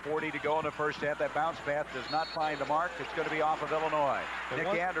 4:40 to go in the first half. That bounce pass does not find the mark. It's going to be off of Illinois. Nick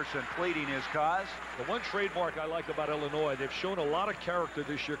Anderson pleading his cause. The one trademark I like about Illinois, they've shown a lot of character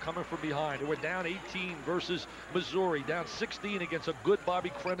this year coming from behind. They were down 18 versus Missouri, down 16 against a good Bobby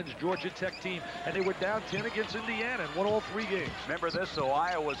Cremins Georgia Tech team, and they were down 10 against Indiana and won all 3 games. Remember this, though,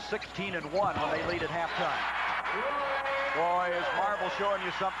 Iowa's 16-1 when they lead at halftime. Boy, is Marble showing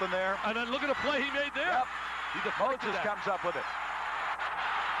you something there. And then look at the play he made there. Yep. Moses comes up with it.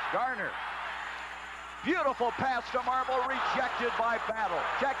 Garner. Beautiful pass to Marble, rejected by Battle.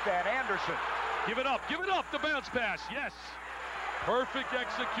 Check that, Anderson. Give it up, the bounce pass, yes. Perfect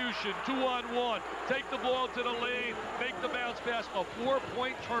execution, 2-on-1. Take the ball to the lane, make the bounce pass, a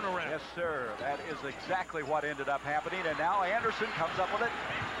 4-point turnaround. Yes, sir, that is exactly what ended up happening, and now Anderson comes up with it.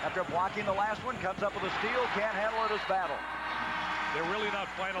 After blocking the last one, comes up with a steal, can't handle it as Battle. They're really not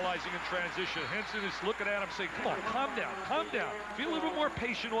finalizing in transition. Henson is looking at him saying, come on, calm down. Be a little bit more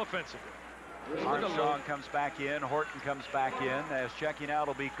patient offensively. Armstrong comes back in, Horton comes back in, as checking out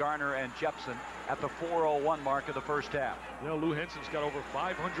will be Garner and Jepson at the 4:01 mark of the first half. You know, Lou Henson's got over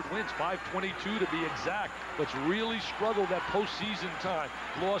 500 wins, 522 to be exact, but's really struggled that postseason time.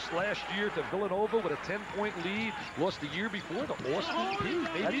 Lost last year to Villanova with a 10-point lead, lost the year before to Austin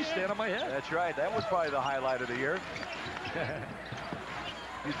Peay. Maybe he's standing on my head. That's right, that was probably the highlight of the year.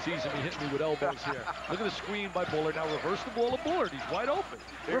 You're teasing me, hitting me with elbows here. Look at the screen by Bullard. Now reverse the ball to Bullard. He's wide open.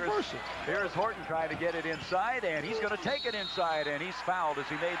 Reverse it. Here's Horton trying to get it inside, and he's going to take it inside, and he's fouled as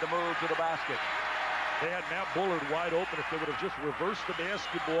he made the move to the basket. They had Matt Bullard wide open. If they would have just reversed the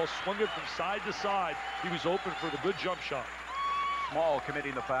basketball, swung it from side to side, he was open for the good jump shot. Small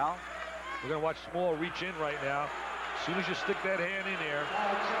committing the foul. We're going to watch Small reach in right now. As soon as you stick that hand in there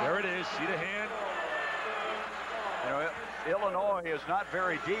it is. See the hand? You know, Illinois is not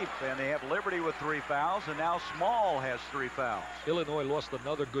very deep, and they have Liberty with 3 fouls, and now Small has 3 fouls. Illinois lost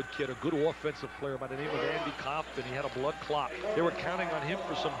another good kid, a good offensive player by the name of Andy Compton. He had a blood clot. They were counting on him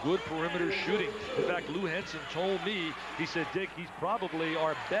for some good perimeter shooting. In fact, Lou Henson told me, he said, Dick, he's probably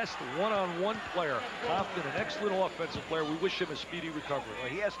our best one-on-one player. Compton, an excellent offensive player. We wish him a speedy recovery. Well,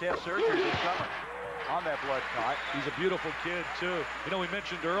 he has to have surgery this summer on that blood clot. He's a beautiful kid, too. You know, we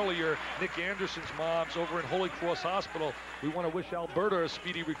mentioned earlier, Nick Anderson's mom's over in Holy Cross Hospital. We want to wish Alberta a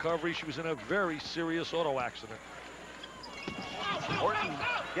speedy recovery. She was in a very serious auto accident. Horton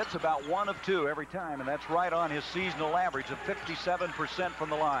gets about 1 of 2 every time, and that's right on his seasonal average of 57% from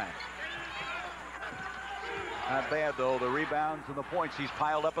the line. Not bad, though, the rebounds and the points he's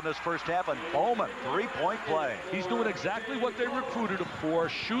piled up in this first half, and Bowman, 3-point play. He's doing exactly what they recruited him for,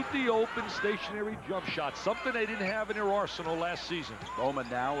 shoot the open stationary jump shot, something they didn't have in their arsenal last season. Bowman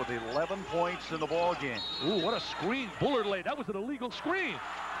now with 11 points in the ball game. Ooh, what a screen Bullard laid. That was an illegal screen.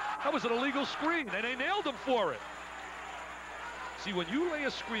 That was an illegal screen, and they nailed him for it. See, when you lay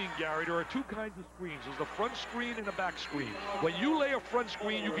a screen, Gary, there are two kinds of screens. There's the front screen and the back screen. When you lay a front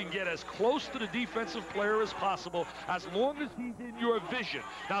screen, you can get as close to the defensive player as possible, as long as he's in your vision.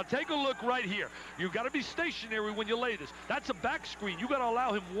 Now, take a look right here. You've got to be stationary when you lay this. That's a back screen. You've got to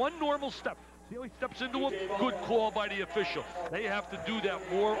allow him one normal step. See how he steps into him? Good call by the official. They have to do that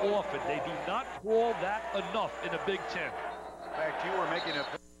more often. They do not call that enough in the Big Ten. In fact, you were making a...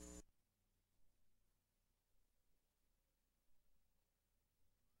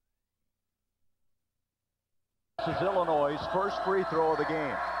 This is Illinois' first free throw of the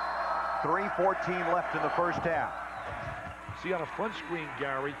game. 3:14 left in the first half. See, on a front screen,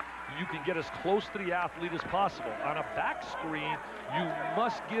 Gary, you can get as close to the athlete as possible. On a back screen, you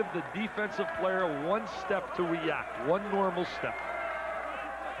must give the defensive player one step to react, one normal step.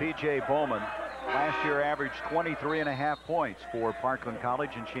 P.J. Bowman last year averaged 23.5 points for Parkland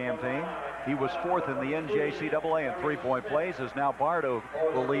College in Champaign. He was fourth in the NJCAA in three-point plays, as now Bardo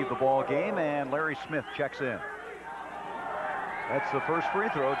will leave the ball game, and Larry Smith checks in. That's the first free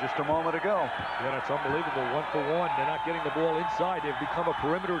throw just a moment ago. Yeah, that's unbelievable. 1-for-1. They're not getting the ball inside. They've become a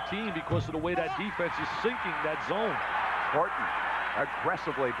perimeter team because of the way that defense is sinking that zone. Horton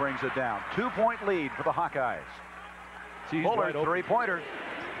aggressively brings it down. 2-point lead for the Hawkeyes. Bullard, three-pointer.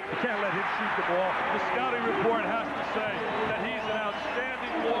 You can't let him shoot the ball. The scouting report has to say that he's an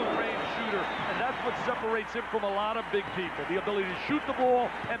outstanding long-range shooter, and that's what separates him from a lot of big people, the ability to shoot the ball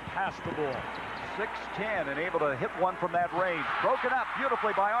and pass the ball. 6'10" and able to hit one from that range. Broken up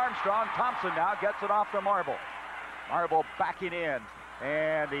beautifully by Armstrong. Thompson now gets it off to Marble. Marble backing in,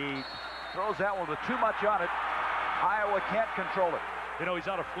 and he throws that one with too much on it. Iowa can't control it. You know, he's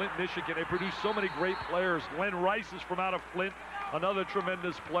out of Flint, Michigan. They produce so many great players. Glenn Rice is from out of Flint, another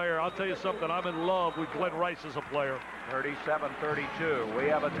tremendous player. I'll tell you something, I'm in love with Glenn Rice as a player. 37-32. We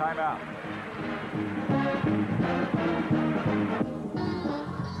have a timeout.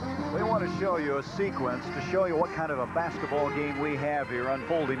 We want to show you a sequence to show you what kind of a basketball game we have here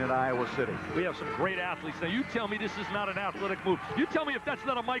unfolding in Iowa City. We have some great athletes. Now, you tell me this is not an athletic move. You tell me if that's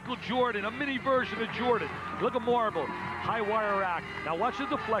not a Michael Jordan, a mini version of Jordan. Look at Marble, high wire rack. Now watch the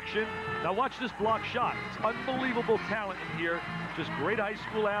deflection. Now watch this block shot. It's unbelievable talent in here. Just great high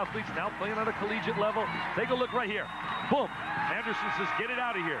school athletes now playing on a collegiate level. Take a look right here. Boom. Anderson says, get it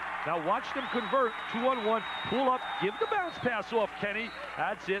out of here. Now watch them convert. 2-on-1. Pull up. Give the bounce pass off, Kenny.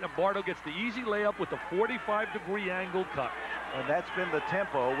 That's it. And Bardo gets the easy layup with the 45-degree angle cut. And that's been the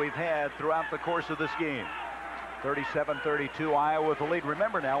tempo we've had throughout the course of this game. 37-32, Iowa with the lead.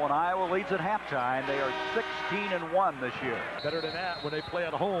 Remember now, when Iowa leads at halftime, they are 16-1 this year. Better than that, when they play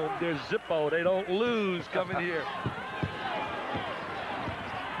at home, they're Zippo. They don't lose coming here.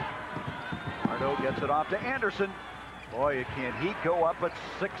 Bardo gets it off to Anderson. Boy, can he go up at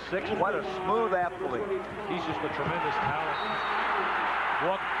 6'6". What a smooth athlete. He's just a tremendous talent.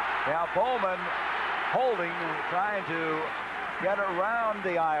 Now Bowman holding, trying to get around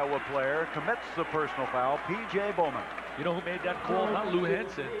the Iowa player, commits the personal foul. P.J. Bowman. You know who made that call? Not Lou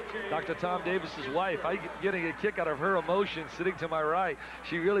Henson. Dr. Tom Davis's wife. I'm getting a kick out of her emotion sitting to my right.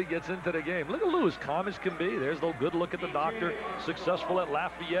 She really gets into the game. Look at Lou, as calm as can be. There's no good look at the doctor. Successful at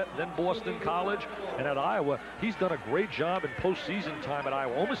Lafayette, then Boston College, and at Iowa. He's done a great job in postseason time at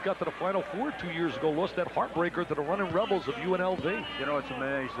Iowa. Almost got to the Final Four 2 years ago. Lost that heartbreaker to the running Rebels of UNLV. You know, it's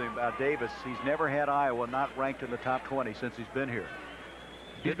amazing about Davis. He's never had Iowa not ranked in the top 20 since he's been here.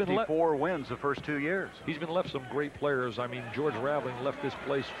 He's been 54 wins the first 2 years. He's been left some great players. I mean, George Raveling left this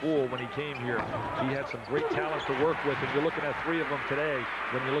place full when he came here. He had some great talent to work with, and you're looking at three of them today.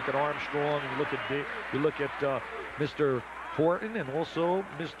 When you look at Armstrong, and you look at Mr. Horton, and also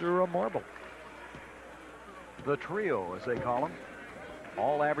Mr. Marble. The trio, as they call them,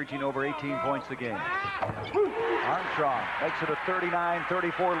 all averaging over 18 points a game. Armstrong makes it a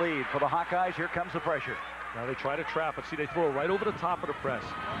 39-34 lead for the Hawkeyes. Here comes the pressure. Now they try to trap it. See, they throw it right over the top of the press.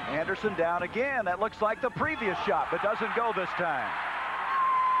 Anderson down again. That looks like the previous shot, but doesn't go this time.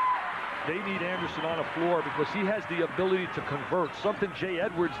 They need Anderson on the floor because he has the ability to convert, something Jay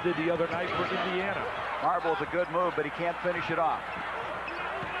Edwards did the other night for Indiana. Marble's a good move, but he can't finish it off.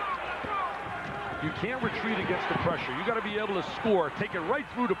 You can't retreat against the pressure. You got to be able to score. Take it right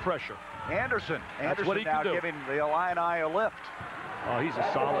through the pressure. Anderson what he now can do. Giving the Illini a lift. Oh, he's a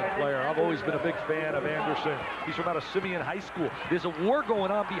solid player. I've always been a big fan of Anderson. He's from out of Simeon High School. There's a war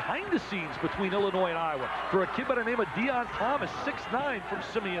going on behind the scenes between Illinois and Iowa for a kid by the name of Deion Thomas, 6'9", from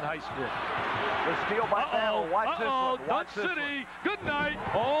Simeon High School. The steal by Bell. Watch this one. Dun City. Good night.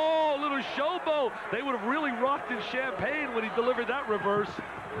 Oh, a little showboat. They would have really rocked in Champaign when he delivered that reverse.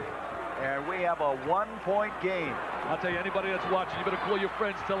 And we have a 1-point game. I'll tell you, anybody that's watching, you better call your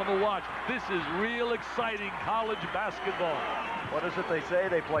friends, tell them to watch. This is real exciting college basketball. What is it they say?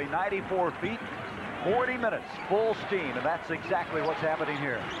 They play 94 feet, 40 minutes, full steam, and that's exactly what's happening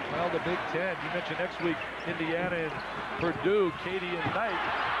here. Well, the Big Ten, you mentioned next week, Indiana and Purdue, Katie and Knight.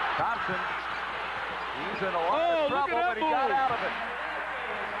 Thompson, he's in a lot of trouble, but he got out of it.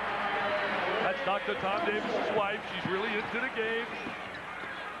 That's Dr. Tom Davis's wife. She's really into the game.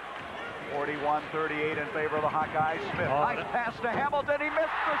 41-38 in favor of the Hawkeyes. Smith, nice pass to Hamilton. He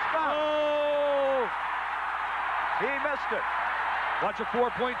missed the stop. Oh! He missed it. Watch a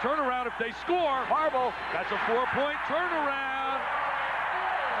 4-point turnaround if they score. Marble. That's a 4-point turnaround.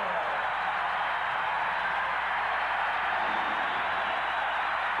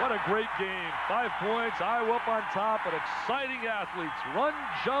 What a great game. 5 points, Iowa up on top, but exciting athletes. Run,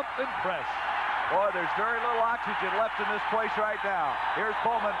 jump, and press. Boy, there's very little oxygen left in this place right now. Here's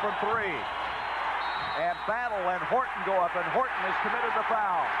Pullman from 3. And Battle and Horton go up, and Horton has committed the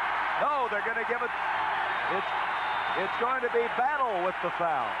foul. No, they're going to give it. It's going to be Battle with the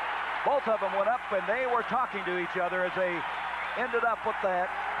foul. Both of them went up, and they were talking to each other as they ended up with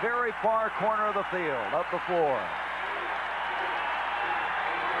that very far corner of the field, of the floor.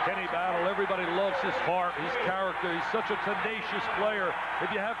 Kenny Battle, everybody loves his heart, his character. He's such a tenacious player.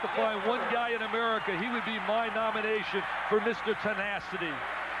 If you have to find one guy in America, he would be my nomination for Mr. Tenacity.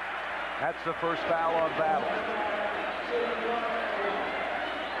 That's the first foul on Battle.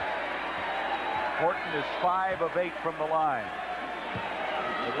 Horton is 5 of 8 from the line.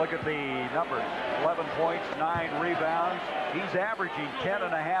 But look at the numbers. 11 points, 9 rebounds. He's averaging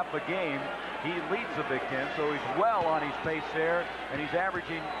 10.5 a game. He leads the Big Ten, so he's well on his pace there, and he's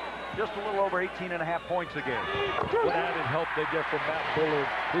averaging just a little over 18.5 points a game. What added help they get from Matt Bullard.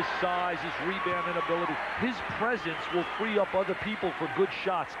 His size, his rebounding ability, his presence will free up other people for good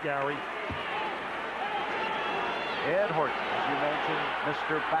shots, Gary. Ed Horton, as you mentioned,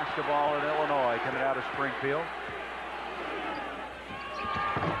 Mr. Basketball in Illinois, coming out of Springfield.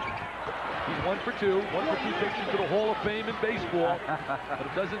 He's 1 for 2. 1 for 2 takes you to the Hall of Fame in baseball. But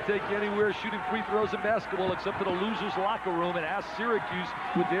it doesn't take you anywhere shooting free throws in basketball except to the loser's locker room. And ask Syracuse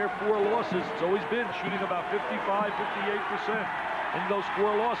with their 4 losses. It's always been shooting about 55, 58% in those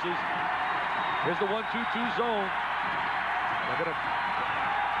 4 losses. Here's the 1-2-2 zone.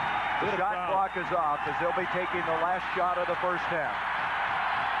 The shot clock is off as they'll be taking the last shot of the first half.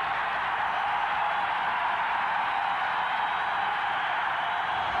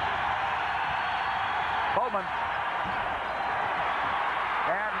 Bowman.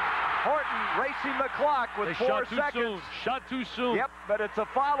 And Horton racing the clock with 4 seconds. Shot too soon. Yep, but it's a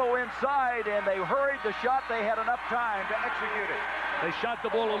follow inside, and they hurried the shot. They had enough time to execute it. They shot the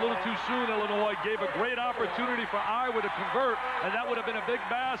ball a little too soon. Illinois gave a great opportunity for Iowa to convert, and that would have been a big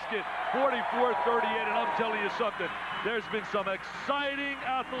basket. 44-38, and I'm telling you something. There's been some exciting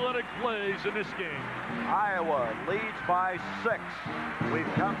athletic plays in this game. Iowa leads by 6. We've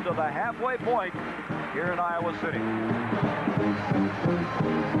come to the halfway point here in Iowa City.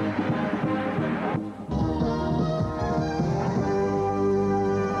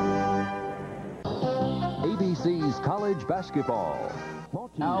 ABC's college basketball.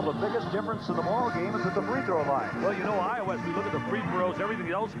 Now the biggest difference in the ball game is at the free throw line. Well, you know, Iowa, as we look at the free throws,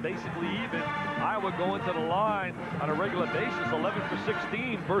 everything else basically even. Iowa going to the line on a regular basis, 11 for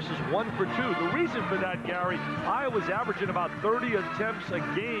 16 versus 1 for 2. The reason for that, Gary, Iowa's averaging about 30 attempts a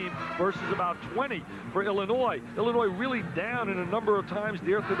game versus about 20 for Illinois. Illinois really down in a number of times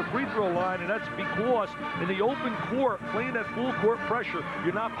there to the free throw line, and that's because in the open court, playing that full court pressure,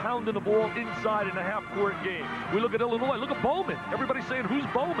 you're not pounding the ball inside in a half-court game. We look at Illinois. Look at Bowman. Everybody's saying, who's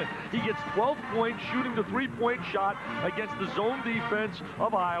Bowman? He gets 12 points shooting the 3-point shot against the zone defense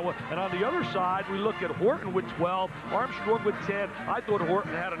of Iowa. And on the other side, we look at Horton with 12, Armstrong with 10. I thought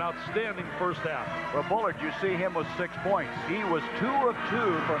Horton had an outstanding first half. Well, Bullard, you see him with 6 points. He was 2 of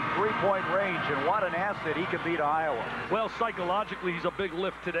 2 from 3-point range, and what an asset he could be to Iowa. Well, psychologically, he's a big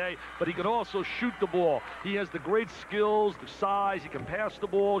lift today, but he can also shoot the ball. He has the great skills, the size. He can pass the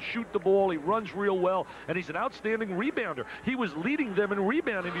ball, shoot the ball. He runs real well, and he's an outstanding rebounder. He was leading them in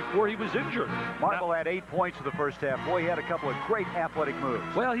rebounding before he was injured. Marble had 8 points in the first half. Boy, he had a couple of great athletic moves.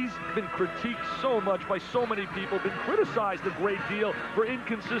 Well, he's been critiqued so much by so many people, been criticized a great deal for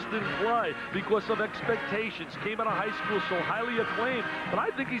inconsistent play because of expectations. Came out of high school so highly acclaimed, but I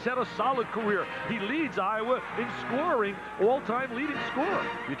think he's had a solid career. He leads Iowa in scoring, all-time leading scorer.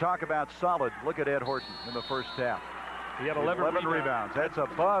 You talk about solid. Look at Ed Horton in the first half. He had 11 rebounds. That's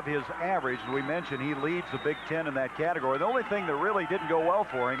above his average. We mentioned he leads the Big Ten in that category. The only thing that really didn't go well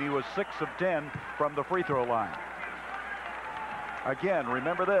for him, he was 6 of 10 from the free throw line. Again,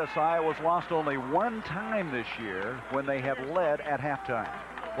 remember this, Iowa's lost only one time this year when they have led at halftime.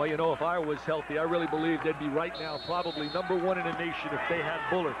 Well, you know, if Iowa was healthy, I really believe they'd be right now probably #1 in the nation if they had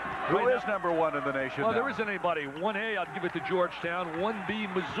Bullard. Who is #1 in the nation Well, now? there isn't anybody. 1A, I'd give it to Georgetown. 1B,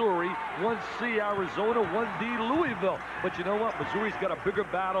 Missouri. 1C, Arizona. 1D, Louisville. But you know what? Missouri's got a bigger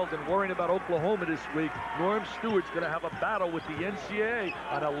battle than worrying about Oklahoma this week. Norm Stewart's going to have a battle with the NCAA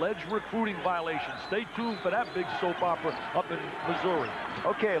on alleged recruiting violations. Stay tuned for that big soap opera up in Missouri.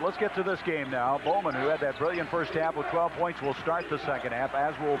 Okay, let's get to this game now. Bowman, who had that brilliant first half with 12 points, will start the second half,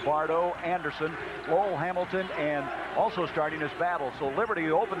 as will Bardo, Anderson, Lowell Hamilton, and also starting his battle. So Liberty,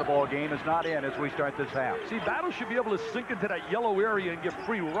 who opened the ball game, is not in as we start this half. See, Battle should be able to sink into that yellow area and get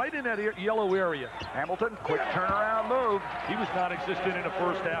free right in that yellow area. Hamilton, quick turnaround move. He was non-existent in the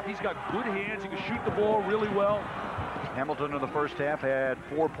first half. He's got good hands. He can shoot the ball really well. Hamilton in the first half had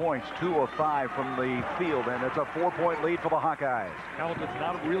 4 points, 2 of 5 from the field, and it's a 4-point lead for the Hawkeyes. Hamilton's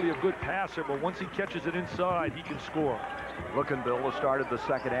not really a good passer, but once he catches it inside, he can score. Lookenbill has started the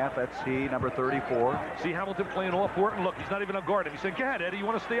second half. That's he, number 34. See Hamilton playing off Horton. Look, he's not even a guard him. He said, go ahead, Eddie, you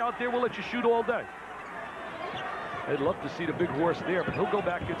want to stay out there? We'll let you shoot all day. I'd love to see the big horse there, but he'll go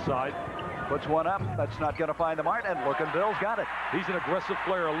back inside. Puts one up. That's not going to find the mark, and Lookenbill's got it. He's an aggressive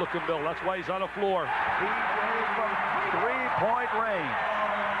player, Lookenbill. That's why he's on the floor. PJ from 3-point range.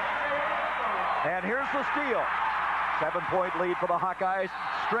 And here's the steal. 7-point lead for the Hawkeyes.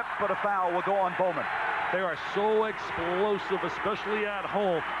 Stripped, but a foul will go on Bowman. They are so explosive, especially at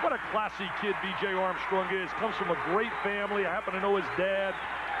home. What a classy kid B.J. Armstrong is. Comes from a great family. I happen to know his dad.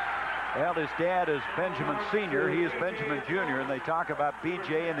 Well, his dad is Benjamin Sr. He is Benjamin Jr., and they talk about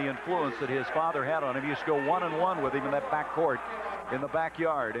B.J. and the influence that his father had on him. He used to go 1-on-1 with him in that backcourt in the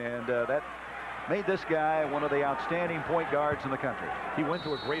backyard, and that made this guy one of the outstanding point guards in the country. He went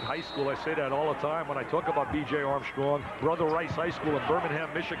to a great high school. I say that all the time when I talk about B.J. Armstrong. Brother Rice High School in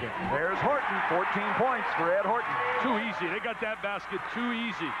Birmingham, Michigan. There's Horton, 14 points for Ed Horton. Too easy. They got that basket too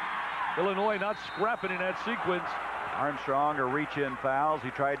easy. Illinois not scrapping in that sequence. Armstrong, a reach-in fouls. He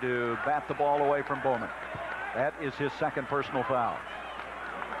tried to bat the ball away from Bowman. That is his second personal foul.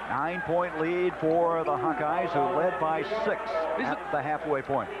 9-point lead for the Hawkeyes, who led by 6 at the halfway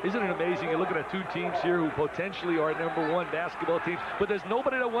point. Isn't it amazing? You're looking at two teams here who potentially are #1 basketball teams, but there's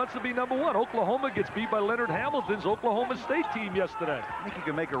nobody that wants to be #1. Oklahoma gets beat by Leonard Hamilton's Oklahoma State team yesterday. I think you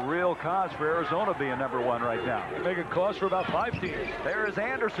can make a real cause for Arizona being #1 right now. You make a cause for about 5 teams. There's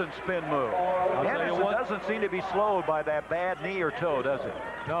Anderson's spin move. Anderson doesn't seem to be slowed by that bad knee or toe, does he?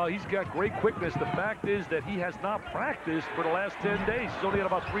 No, he's got great quickness. The fact is that he has not practiced for the last 10 days. He's only had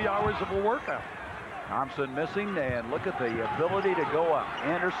about 3 hours of a workout. Thompson missing, and look at the ability to go up.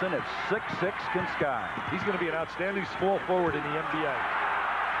 Anderson at 6'6" can sky. He's going to be an outstanding small forward in the NBA.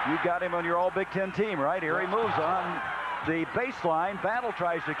 You got him on your All-Big Ten team, right? Here he moves on the baseline. Battle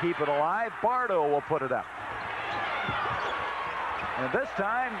tries to keep it alive. Bardo will put it up. And this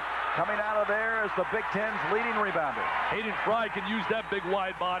time, coming out of there is the Big Ten's leading rebounder. Hayden Fry can use that big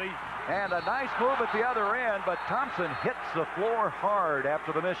wide body. And a nice move at the other end, but Thompson hits the floor hard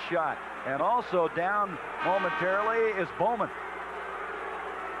after the missed shot. And also down momentarily is Bowman.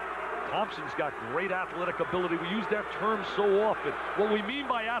 Thompson's got great athletic ability. We use that term so often. What we mean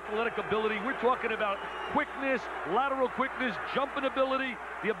by athletic ability, we're talking about quickness, lateral quickness, jumping ability,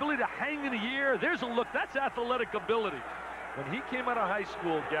 the ability to hang in the air. There's a look. That's athletic ability. When he came out of high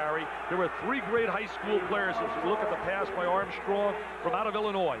school, Gary, there were 3 great high school players. As you look at the pass by Armstrong from out of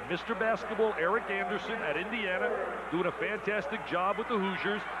Illinois. Mr. Basketball, Eric Anderson at Indiana, doing a fantastic job with the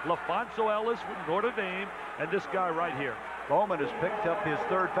Hoosiers. LaFonso Ellis with Notre Dame, and this guy right here. Bowman has picked up his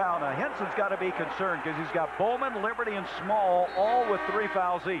 3rd foul. Now, Henson's got to be concerned because he's got Bowman, Liberty, and Small all with 3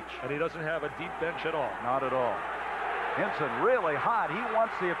 fouls each. And he doesn't have a deep bench at all. Not at all. Henson really hot. He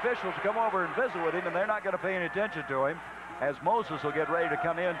wants the officials to come over and visit with him, and they're not going to pay any attention to him, as Moses will get ready to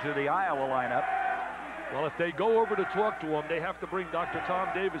come into the Iowa lineup. Well, if they go over to talk to him, they have to bring Dr. Tom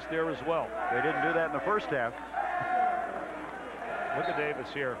Davis there as well. They didn't do that in the first half. Look at Davis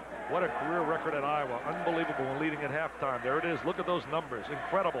here. What a career record at Iowa. Unbelievable when leading at halftime. There it is. Look at those numbers.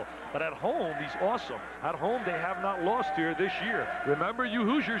 Incredible. But at home, he's awesome. At home, they have not lost here this year. Remember, you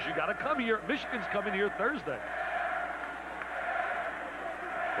Hoosiers, you got to come here. Michigan's coming here Thursday.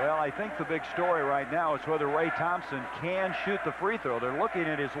 Well, I think the big story right now is whether Ray Thompson can shoot the free throw. They're looking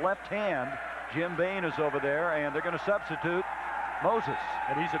at his left hand. Jim Bain is over there, and they're going to substitute Moses.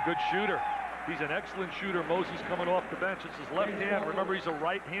 And he's a good shooter. He's an excellent shooter. Moses coming off the bench. It's his left hand. Remember, he's a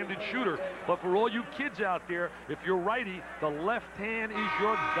right-handed shooter. But for all you kids out there, if you're righty, the left hand is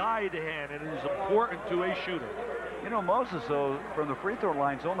your guide hand, and it is important to a shooter. You know, Moses, though, from the free throw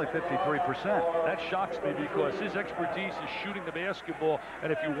line is only 53%. That shocks me because his expertise is shooting the basketball,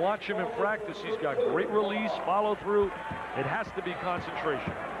 and if you watch him in practice, he's got great release, follow through. It has to be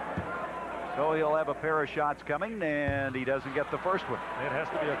concentration. So he'll have a pair of shots coming, and he doesn't get the first one. It has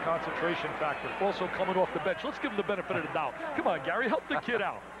to be a concentration factor. Also coming off the bench. Let's give him the benefit of the doubt. Come on, Gary, help the kid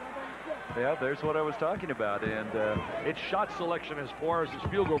out. Yeah, there's what I was talking about. And it's shot selection as far as his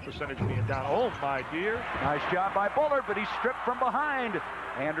field goal percentage being down. Oh, my dear. Nice job by Bullard, but he's stripped from behind.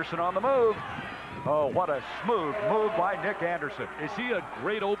 Anderson on the move. Oh, what a smooth move by Nick Anderson. Is he a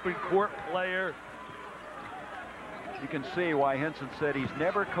great open court player? You can see why Henson said he's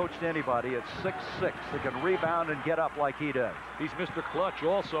never coached anybody at 6'6" that can rebound and get up like he does. He's Mr. Clutch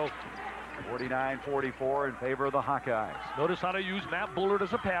also. 49-44 in favor of the Hawkeyes. Notice how to use Matt Bullard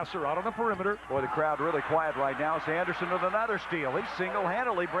as a passer out on the perimeter. Boy, the crowd really quiet right now. It's Anderson with another steal. He's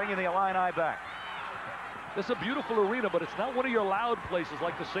single-handedly bringing the Illini back. This is a beautiful arena, but it's not one of your loud places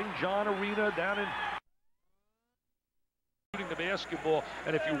like the St. John Arena down in shooting the basketball.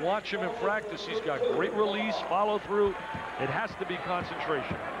 And if you watch him in practice, he's got great release, follow through. It has to be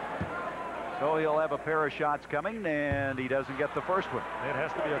concentration. So he'll have a pair of shots coming, and he doesn't get the first one. It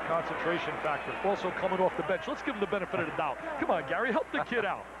has to be a concentration factor. Also coming off the bench. Let's give him the benefit of the doubt. Come on, Gary, help the kid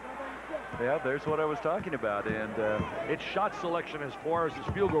out. Yeah, there's what I was talking about. And it's shot selection as far as his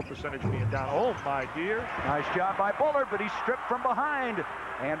field goal percentage being down. Oh, my dear. Nice job by Bullard, but he's stripped from behind.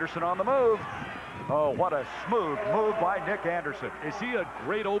 Anderson on the move. Oh, what a smooth move by Nick Anderson. Is he a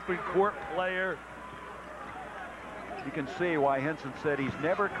great open court player? You can see why Henson said he's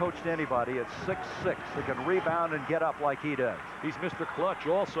never coached anybody at 6'6" that can rebound and get up like he does. He's Mr. Clutch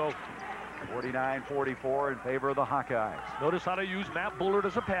also. 49-44 in favor of the Hawkeyes. Notice how to use Matt Bullard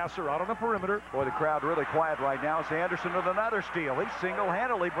as a passer out on the perimeter. Boy, the crowd really quiet right now. It's Anderson with another steal. He's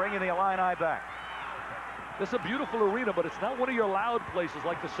single-handedly bringing the Illini back. This is a beautiful arena, but it's not one of your loud places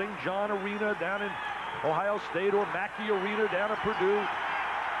like the St. John Arena down in Ohio State or Mackey Arena down at Purdue.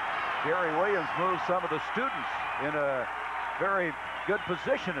 Gary Williams moves some of the students in a very good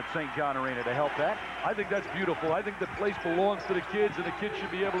position at St. John Arena to help that. I think that's beautiful. I think the place belongs to the kids, and the kids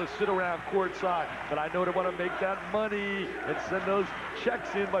should be able to sit around courtside. But I know they want to make that money and send those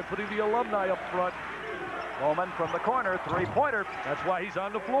checks in by putting the alumni up front. Bowman from the corner, three-pointer. That's why he's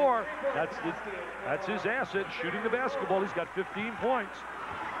on the floor. That's his asset, shooting the basketball. He's got 15 points.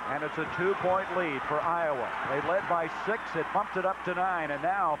 And it's a 2-point lead for Iowa. They led by 6. It bumped it up to 9, and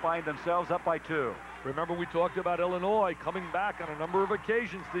now find themselves up by 2. Remember, we talked about Illinois coming back on a number of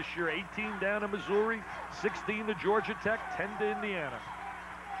occasions this year. 18 down to Missouri, 16 to Georgia Tech, 10 to Indiana.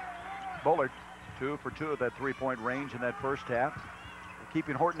 Bullard, 2 for 2 at that 3-point range in that first half.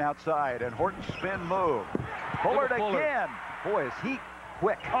 Keeping Horton outside, and Horton spin move. Bullard again. Boy, is he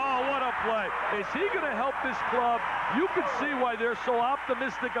quick. Oh, what a play. Is he going to help this club? You can see why they're so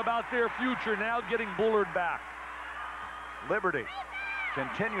optimistic about their future now getting Bullard back. Liberty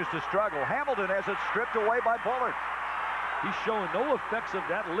continues to struggle. Hamilton has it stripped away by Bullard. He's showing no effects of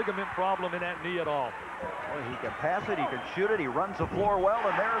that ligament problem in that knee at all. Boy, he can pass it, he can shoot it, he runs the floor well,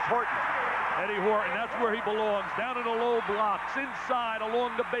 and there's Horton. Eddie Horton, that's where he belongs, down in the low blocks, inside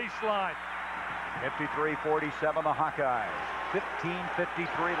along the baseline. 53-47 the Hawkeyes.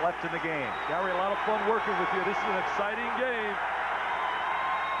 15:53 left in the game. Gary, a lot of fun working with you. This is an exciting game.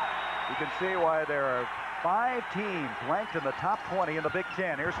 You can see why there are 5 teams ranked in the top 20 in the Big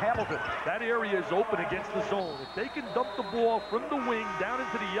Ten. Here's Hamilton. That area is open against the zone. If they can dump the ball from the wing down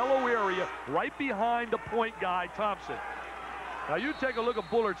into the yellow area, right behind the point guy, Thompson. Now you take a look at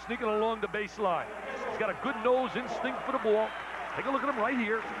Bullard sneaking along the baseline. He's got a good nose instinct for the ball. Take a look at him right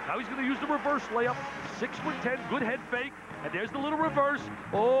here. Now he's going to use the reverse layup. 6'10", good head fake. And there's the little reverse.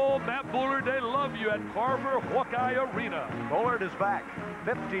 Oh, Matt Bullard, they love you at Carver Hawkeye Arena. Bullard is back.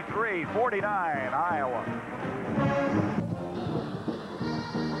 53-49, Iowa.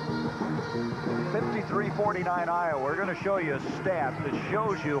 53-49 Iowa. We're going to show you a stat that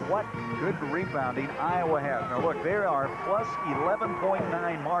shows you what good rebounding Iowa has. Now look, they are plus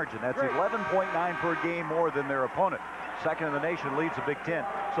 11.9 margin. That's 11.9 per game more than their opponent. Second in the nation, leads the Big Ten.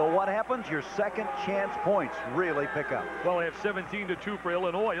 So what happens? Your second chance points really pick up. Well, they have 17-2 for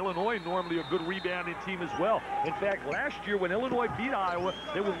Illinois. Illinois normally a good rebounding team as well. In fact, last year when Illinois beat Iowa,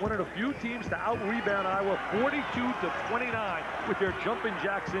 they were one of the few teams to out-rebound Iowa 42-29 with their jumping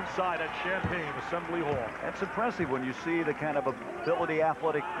jacks inside at Champaign Assembly Beckley Hall. That's impressive when you see the kind of ability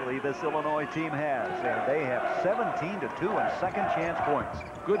athletically this Illinois team has. And they have 17-2 in second chance points.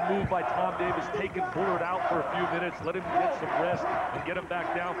 Good move by Tom Davis, taking Bullard out for a few minutes, let him get some rest, and get him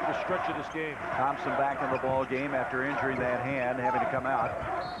back down for the stretch of this game. Thompson back in the ball game after injuring that hand, having to come out.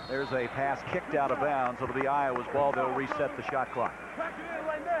 There's a pass kicked out of bounds. It'll be Iowa's ball. They'll reset the shot clock.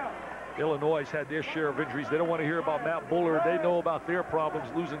 Illinois has had their share of injuries. They don't want to hear about Matt Bullard. They know about their problems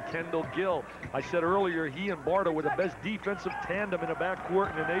losing Kendall Gill. I said earlier, he and Bardo were the best defensive tandem in the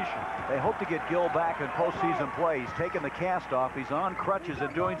backcourt in the nation. They hope to get Gill back in postseason play. He's taken the cast off. He's on crutches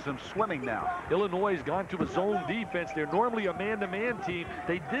and doing some swimming now. Illinois has gone to a zone defense. They're normally a man-to-man team.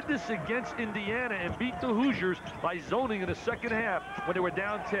 They did this against Indiana and beat the Hoosiers by zoning in the second half when they were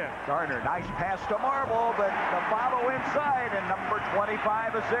down 10. Garner, nice pass to Marble, but the follow inside, and number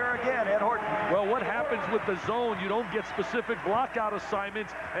 25 is there again. Ed Horton. Well, what happens with the zone, you don't get specific blockout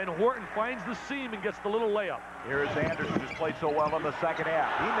assignments, and Horton finds the seam and gets the little layup. Here's Anderson, who's played so well in the second half.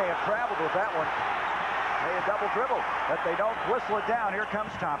 He may have traveled with that one. May have double dribbled, but they don't whistle it down. Here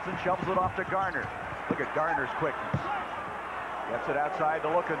comes Thompson, shovels it off to Garner. Look at Garner's quickness. Gets it outside to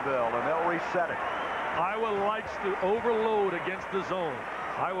Lookinville, and they'll reset it. Iowa likes to overload against the zone.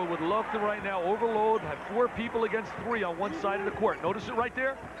 Iowa would love to right now overload, have 4 people against 3 on one side of the court. Notice it right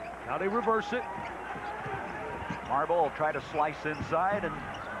there? Now they reverse it. Marble will try to slice inside, and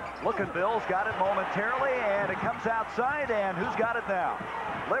Lookinville's got it momentarily, and it comes outside, and who's got it now?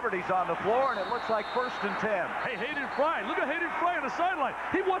 Liberty's on the floor, and it looks like 1st and 10. Hey, Hayden Fry. Look at Hayden Fry on the sideline.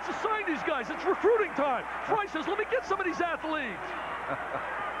 He wants to sign these guys. It's recruiting time. Fry says, let me get some of these athletes.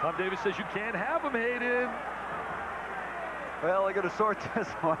 Tom Davis says, you can't have them, Hayden. Well, they're going to sort this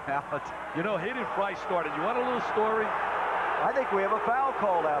one out. You know, Hayden Fry started. You want a little story? I think we have a foul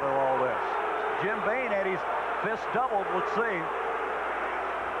called out of all this. Jim Bain had his fist doubled. Let's see.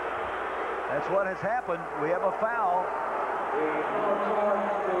 That's what has happened. We have a foul.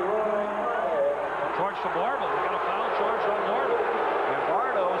 Charge to Marble. We got a foul charge on Marble. And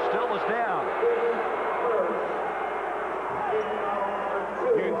Bardo still is down.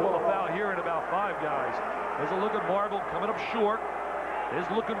 You can call a foul here in about 5 guys. There's a look at Marble coming up short. There's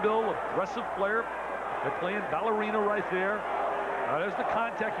Lookinville, aggressive player. They're playing ballerina right there. There's the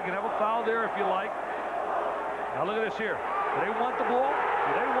contact. You can have a foul there if you like. Now look at this here. Do they want the ball?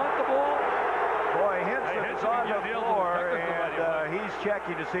 Do they want the ball? Boy, Hinson's on the floor, and he's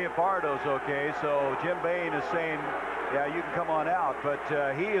checking to see if Bardo's okay. So Jim Bain is saying, yeah, you can come on out. But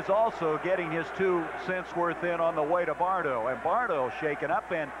he is also getting his 2 cents worth in on the way to Bardo. And Bardo shaken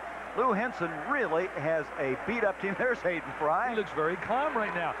up, and Lou Henson really has a beat-up team. There's Hayden Fry. He looks very calm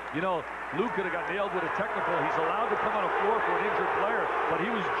right now. You know, Lou could have got nailed with a technical. He's allowed to come on the floor for an injured player, but he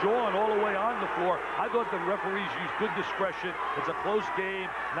was jawing all the way on the floor. I thought the referees used good discretion. It's a close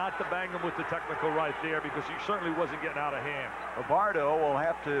game, not to bang him with the technical right there, because he certainly wasn't getting out of hand. Bardo will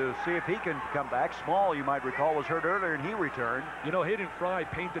have to see if he can come back. Small, you might recall, was hurt earlier, and he returned. You know, Hayden Fry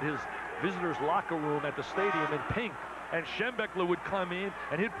painted his visitors' locker room at the stadium in pink. And Schembechler would come in,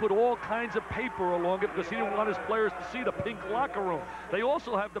 and he'd put all kinds of paper along it because he didn't want his players to see the pink locker room. They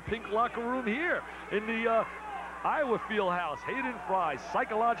also have the pink locker room here in the Iowa Fieldhouse. Hayden Fry,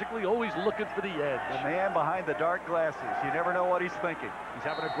 psychologically always looking for the edge. The man behind the dark glasses. You never know what he's thinking. He's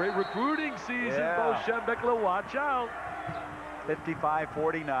having a great recruiting season, Yeah. Bo Schembechler. Watch out.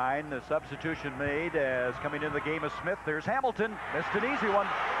 55-49. The substitution made as coming into the game is Smith. There's Hamilton. Missed an easy one.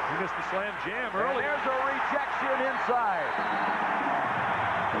 He missed the slam jam And early. there's a rejection inside.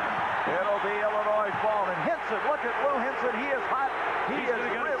 It'll be Illinois ball. And Henson, look at Lou Henson. He is hot. He is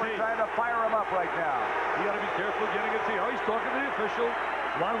really trying to fire him up right now. You got to be careful getting a tee. Oh, he's talking to the official.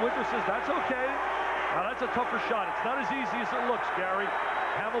 Ron Winter says that's okay. Now that's a tougher shot. It's not as easy as it looks, Gary.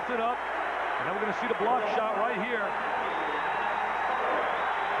 Hamilton up. And then we're going to see the block shot right here.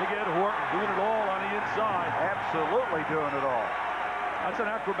 Big Ed Horton doing it all on the inside. Absolutely doing it all. That's an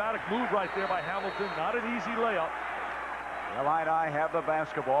acrobatic move right there by Hamilton. Not an easy layup. The Illini have the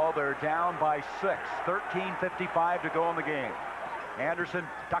basketball. They're down by 6. 13:55 to go in the game. Anderson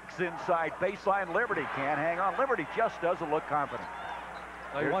ducks inside baseline. Liberty can't hang on. Liberty just doesn't look confident.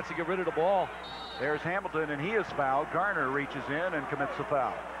 He wants to get rid of the ball. There's Hamilton, and he is fouled. Garner reaches in and commits the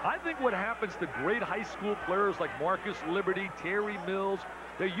foul. I think what happens to great high school players like Marcus Liberty, Terry Mills,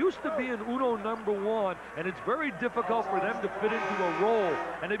 they're used to being Uno #1, and it's very difficult for them to fit into a role.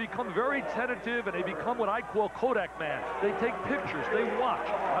 And they become very tentative, and they become what I call Kodak man. They take pictures, they watch,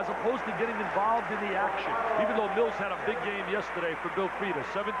 as opposed to getting involved in the action. Even though Mills had a big game yesterday for Bill Frieda,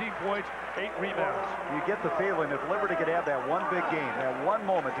 17 points, 8 rebounds. You get the feeling if Liberty could have that one big game, that one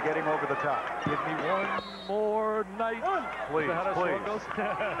moment to get him over the top. Give me one more night. Please, Is that how that please. song goes?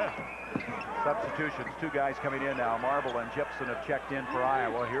 Substitutions, two guys coming in now. Marble and Gibson have checked in for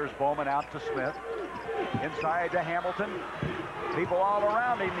Iowa. Here's Bowman out to Smith. Inside to Hamilton. People all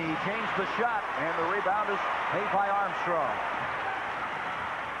around him. He changed the shot, and the rebound is made by Armstrong.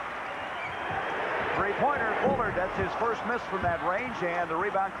 Three-pointer, Bullard. That's his first miss from that range, and the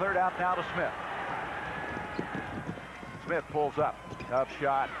rebound cleared out now to Smith. Smith pulls up. Tough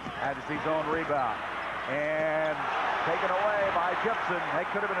shot. That is his own rebound. And taken away by Gibson. That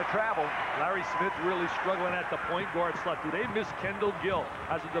could have been a travel. Larry Smith really struggling at the point guard slot. Do they miss Kendall Gill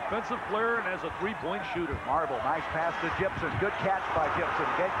as a defensive player and as a three-point shooter? Marble, nice pass to Gibson. Good catch by Gibson.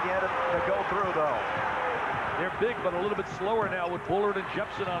 Get it to go through, though. They're big, but a little bit slower now with Bullard and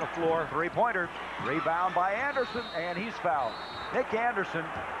Jepson on the floor. Three-pointer. Rebound by Anderson, and he's fouled. Nick Anderson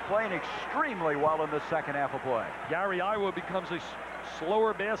playing extremely well in the second half of play. Gary, Iowa becomes a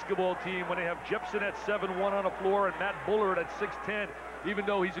slower basketball team when they have Jepson at 7'1" on the floor and Matt Bullard at 6'10", even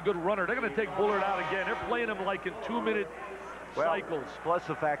though he's a good runner. They're going to take Bullard out again. They're playing him like in 2-minute cycles. Plus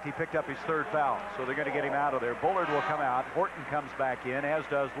the fact he picked up his third foul, so they're going to get him out of there. Bullard will come out. Horton comes back in, as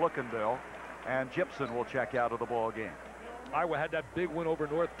does Lookenville, and Gibson will check out of the ball game. Iowa had that big win over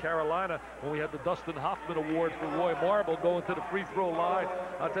North Carolina when we had the Dustin Hoffman Award for Roy Marble going to the free throw line.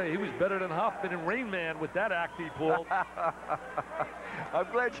 I'll tell you, he was better than Hoffman in Rain Man with that act he pulled.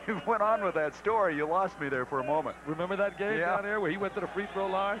 I'm glad you went on with that story. You lost me there for a moment. Remember that game down there where he went to the free throw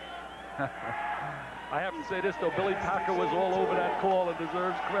line? I have to say this, though. Billy Packer was all over that call and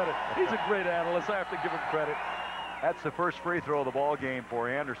deserves credit. He's a great analyst. I have to give him credit. That's the first free throw of the ball game for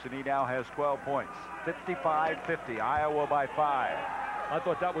Anderson. He now has 12 points. 55-50, Iowa by 5. I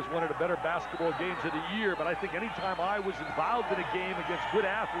thought that was one of the better basketball games of the year, but I think anytime Iowa's involved in a game against good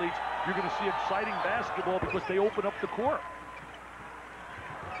athletes, you're going to see exciting basketball because they open up the court.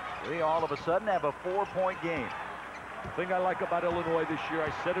 We all of a sudden have a 4-point game. The thing I like about Illinois this year,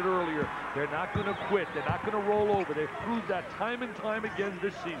 I said it earlier, they're not going to quit. They're not going to roll over. They've proved that time and time again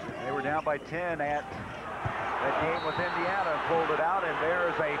this season. They were down by 10 at that game with Indiana, pulled it out, and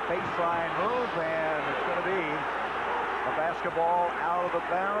there's a baseline move, and it's going to be a basketball out of the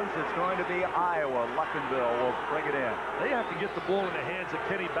bounds. It's going to be Iowa. Luckenville will bring it in. They have to get the ball in the hands of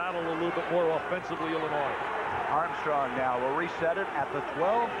Kenny Battle a little bit more offensively, Illinois. Armstrong now will reset it at the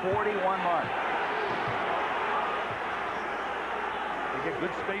 12:41 mark. They get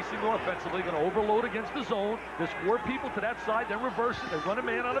good spacing offensively, going to overload against the zone. There's 4 people to that side, then reverse it. They run a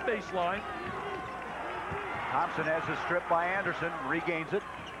man on a baseline. Thompson has a strip by Anderson, regains it.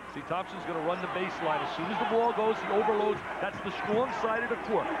 See, Thompson's going to run the baseline. As soon as the ball goes, he overloads. That's the strong side of the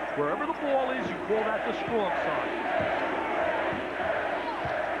court. Wherever the ball is, you call that the strong side.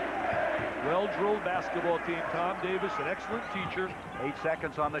 Well-drilled basketball team. Tom Davis, an excellent teacher. 8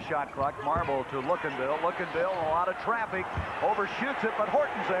 seconds on the shot clock. Marble to Lookenville. Lookenville, a lot of traffic. Overshoots it, but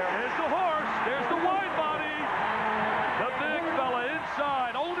Horton's there. There's the horse. There's the wide body. The big fella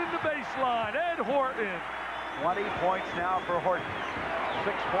inside, owning the baseline. Ed Horton. 20 points now for Horton.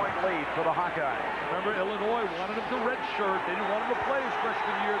 6-point lead for the Hawkeyes. Remember, Illinois wanted him to redshirt. They didn't want him to play his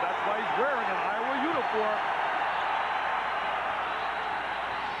freshman year. That's why he's wearing an Iowa uniform.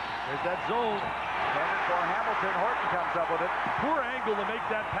 There's that zone. Headed for Hamilton. Horton comes up with it. Poor angle to make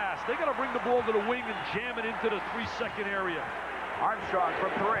that pass. They got to bring the ball to the wing and jam it into the 3-second area. Armstrong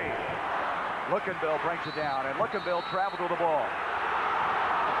from 3. Lookenville brings it down, and Lookenville traveled with the ball.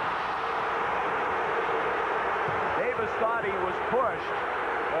 Davis thought he was pushed,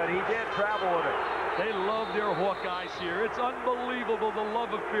 but he did travel with it. They love their Hawkeyes here. It's unbelievable the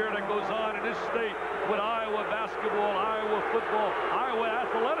love affair that goes on in this state with Iowa basketball, Iowa football, Iowa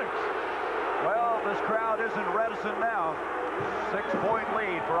athletics. Well, this crowd isn't reticent now. 6-point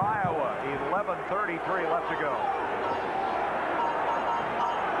lead for Iowa. 11:33 left to go.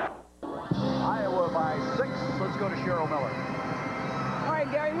 Iowa by 6. Let's go to Cheryl Miller. All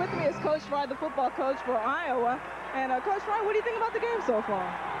right, Gary, with me is Coach Fry, the football coach for Iowa. And Coach Fry, what do you think about the game so far?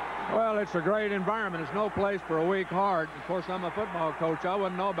 Well, it's a great environment. It's no place for a weak heart. Of course, I'm a football coach. I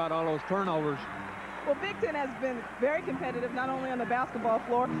wouldn't know about all those turnovers. Well, Big Ten has been very competitive, not only on the basketball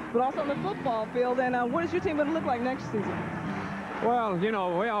floor, but also on the football field. And what is your team going to look like next season? Well, you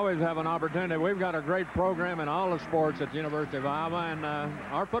know, we always have an opportunity. We've got a great program in all the sports at the University of Iowa, and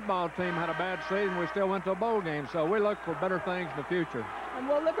our football team had a bad season. We still went to a bowl game, so we look for better things in the future. And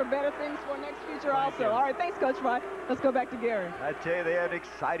we'll look for better things for next future also. All right, thanks, Coach Fry. Let's go back to Gary. I tell you, they had an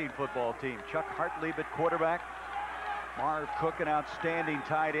exciting football team. Chuck Hartlieb at quarterback. Marv Cook, an outstanding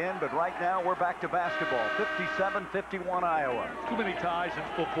tight end, but right now we're back to basketball. 57-51 Iowa. Too many ties in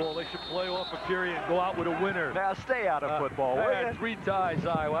football. They should play off a period and go out with a winner. Now stay out of football. They had 3 ties,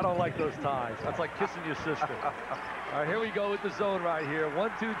 Iowa. I don't like those ties. That's like kissing your sister. All right, here we go with the zone right here.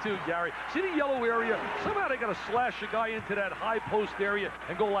 1-2-2, Gary. See the yellow area? Somehow they got to slash a guy into that high post area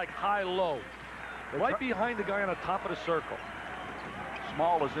and go like high-low. Right behind the guy on the top of the circle.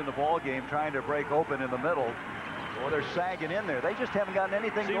 Small is in the ball game trying to break open in the middle. Well, they're sagging in there. They just haven't gotten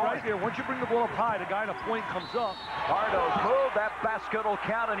anything See, going. right there, once you bring the ball up high, the guy in a point comes up. Bardo's move. That basket will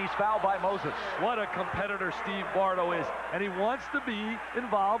count, and he's fouled by Moses. What a competitor Steve Bardo is. And he wants to be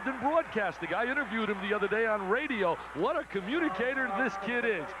involved in broadcasting. I interviewed him the other day on radio. What a communicator this kid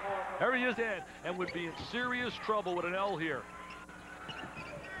is. There he is, and would be in serious trouble with an L here.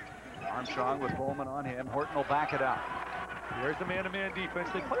 Armstrong with Bowman on him. Horton will back it out. Here's the man-to-man defense.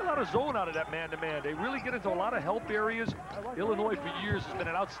 They play a lot of zone out of that man-to-man. They really get into a lot of help areas. Illinois for years has been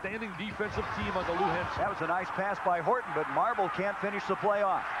an outstanding defensive team under Lou Henson. That was a nice pass by Horton, but Marble can't finish the play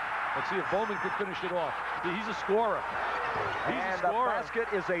off. Let's see if Bowman can finish it off. He's a scorer. And the basket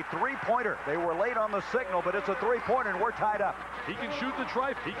is a three-pointer. They were late on the signal, but it's a three-pointer, and we're tied up. He can shoot the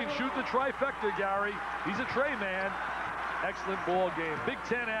trifecta, Gary. He's a tray man. Excellent ball game. Big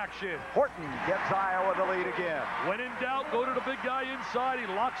Ten action. Horton gets Iowa the lead again. When in doubt, go to the big guy inside. He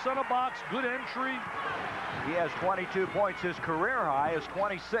locks on a box. Good entry. He has 22 points. His career high is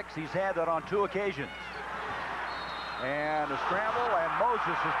 26. He's had that on 2 occasions. And a scramble, and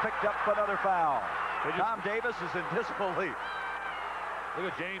Moses has picked up another foul. Tom Davis is in disbelief.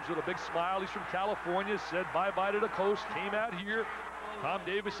 Look at James with a big smile. He's from California. Said bye-bye to the coast. Came out here. Tom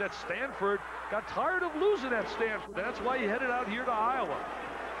Davis at Stanford got tired of losing at Stanford. That's why he headed out here to Iowa.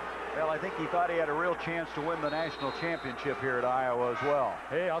 Well, I think he thought he had a real chance to win the national championship here at Iowa as well.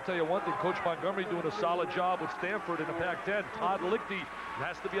 Hey, I'll tell you one thing. Coach Montgomery doing a solid job with Stanford in the Pac-10. Todd Lichty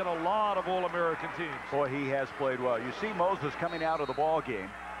has to be on a lot of All-American teams. Boy, he has played well. You see Moses coming out of the ball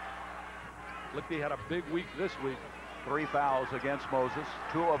game. Lichty had a big week this week. 3 fouls against Moses.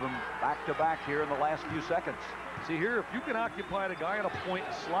 2 of them back-to-back here in the last few seconds. See here, if you can occupy the guy at a point,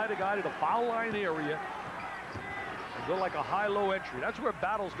 slide a guy to the foul line area, and go like a high-low entry. That's where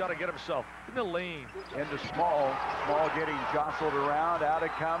Battle's got to get himself, in the lane. Into Small. Small getting jostled around. Out it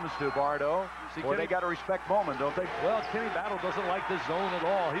comes to Bardo. Boy, they got to respect Bowman, don't they? Well, Kenny Battle doesn't like the zone at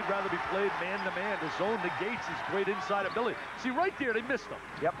all. He'd rather be played man-to-man. The zone negates his great inside ability. See, right there, they missed him.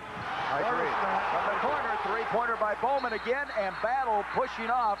 Yep, I agree. From the corner, three-pointer by Bowman again, and Battle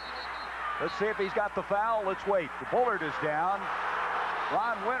pushing off. Let's see if he's got the foul. Let's wait. The Bullard is down.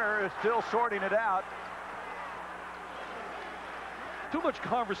 Ron Winter is still sorting it out. Too much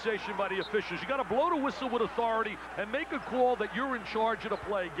conversation by the officials. You got to blow the whistle with authority and make a call that you're in charge of the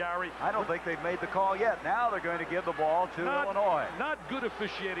play, Gary. I don't think they've made the call yet. Now they're going to give the ball to Illinois. Not good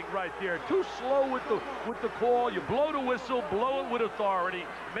officiating right there. Too slow with the call. You blow the whistle, blow it with authority,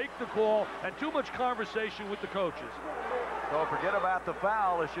 make the call, and too much conversation with the coaches. So forget about the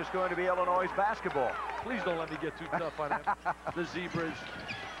foul. It's just going to be Illinois' basketball. Please don't let me get too tough on them. The Zebras.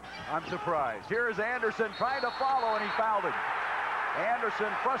 I'm surprised. Here's Anderson trying to follow, and he fouled him. Anderson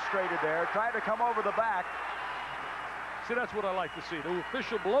frustrated there, trying to come over the back. See, that's what I like to see. The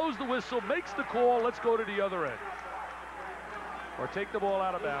official blows the whistle, makes the call. Let's go to the other end. Or take the ball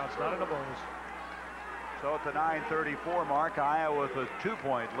out of bounds, not in the bonus. So at the 9:34 mark, Iowa with a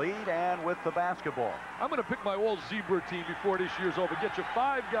 2-point lead and with the basketball. I'm going to pick my all-Zebra team before this year's over. Get you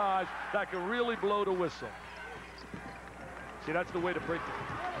 5 guys that can really blow the whistle. See, that's the way to break the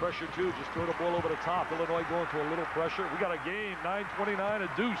pressure, too. Just throw the ball over the top. Illinois going to a little pressure. We got a game, 9:29,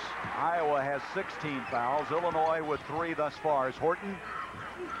 a deuce. Iowa has 16 fouls. Illinois with 3 thus far. Is Horton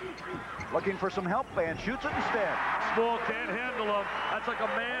looking for some help and shoots it instead. Small can't handle him. That's like a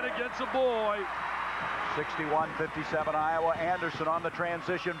man against a boy. 61-57 Iowa. Anderson on the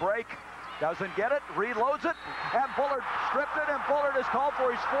transition break. Doesn't get it. Reloads it. And Bullard stripped it, and Bullard is called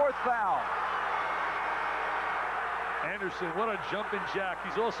for his 4th foul. Anderson, what a jumping jack.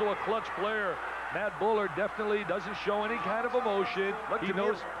 He's also a clutch player. Matt Bullard definitely doesn't show any kind of emotion. He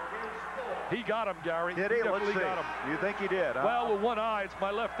knows he got him, Gary. Did he? Definitely Let's see. got him. You think he did? Huh? Well, with one eye, it's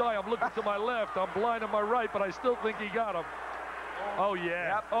my left eye. I'm looking to my left. I'm blind on my right, but I still think he got him. Oh,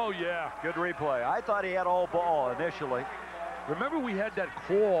 yeah. Yep. Oh, yeah. Good replay. I thought he had all ball initially. Remember we had that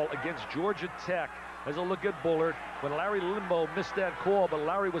call against Georgia Tech. As a look at Bullard, when Larry Limbo missed that call, but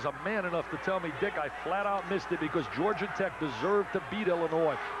Larry was a man enough to tell me, Dick, I flat out missed it because Georgia Tech deserved to beat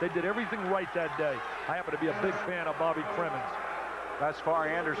Illinois. They did everything right that day. I happen to be a big fan of Bobby Cremins. Thus far,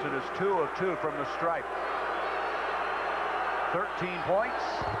 Anderson is 2 of 2 from the stripe. 13 points.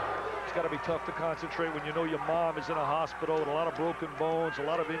 It's got to be tough to concentrate when you know your mom is in a hospital with a lot of broken bones, a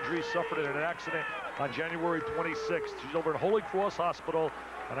lot of injuries, suffered in an accident on January 26th. She's over at Holy Cross Hospital,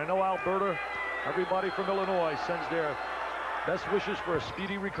 and I know Alberta, everybody from Illinois sends their best wishes for a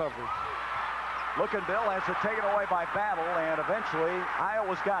speedy recovery. Look and Bill has it taken away by Battle, and eventually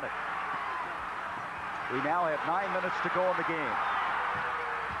Iowa's got it. We now have 9 minutes to go in the game.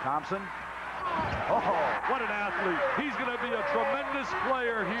 Thompson. Oh, what an athlete. He's going to be a tremendous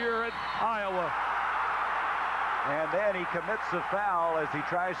player here at Iowa. And then he commits a foul as he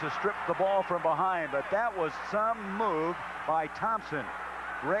tries to strip the ball from behind. But that was some move by Thompson.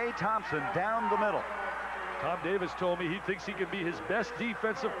 Ray Thompson down the middle. Tom Davis told me he thinks he can be his best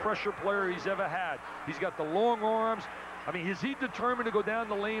defensive pressure player he's ever had. He's got the long arms. I mean, is he determined to go down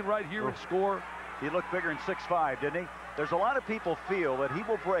the lane right here and score? He looked bigger than 6'5", didn't he? There's a lot of people feel that he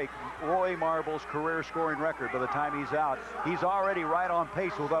will break Roy Marble's career scoring record by the time he's out. He's already right on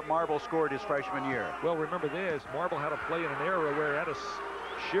pace with what Marble scored his freshman year. Well, remember this, Marble had to play in an era where he had to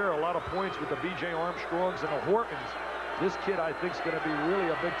share a lot of points with the B.J. Armstrongs and the Hortons. This kid, I think, is going to be really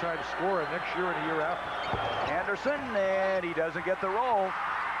a big-time scorer next year and the year after. Anderson, and he doesn't get the roll.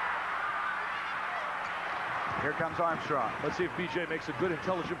 Here comes Armstrong. Let's see if B.J. makes a good,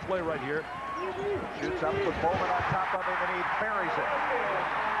 intelligent play right here. Shoots up with Bowman on top of him, and he buries it.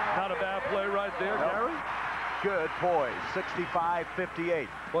 Not a bad play right there, Gary. Good poise, 65-58.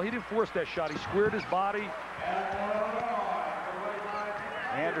 Well, he didn't force that shot. He squared his body.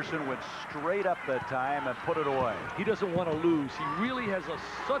 Anderson went straight up that time and put it away. He doesn't want to lose. He really has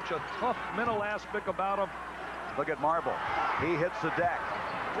such a tough mental aspect about him. Look at Marble. He hits the deck.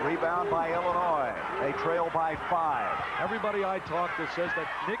 Rebound by Illinois. They trail by 5. Everybody I talk to says that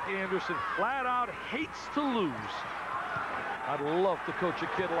Nick Anderson flat out hates to lose. I'd love to coach a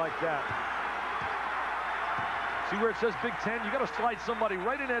kid like that. See where it says Big Ten? You got to slide somebody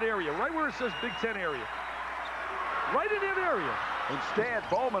right in that area, right where it says Big Ten area. Right in that area. Instead,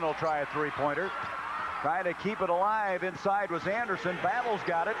 Bowman will try a three-pointer. Trying to keep it alive inside was Anderson. Battle's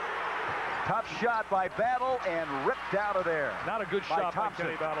got it. Tough shot by Battle and ripped out of there. Not a good shot by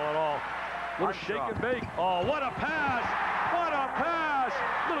Kenny Battle at all. Little shake and bake. Oh, what a pass! What a pass!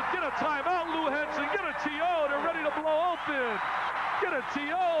 Get a timeout, Lou Henson. Get a TO. They're ready to blow open. Get a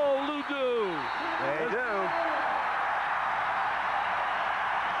TO, Lou do. They do.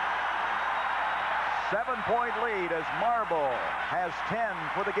 7-point lead as Marble has 10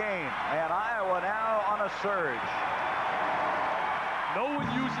 for the game. And Iowa now on a surge. No one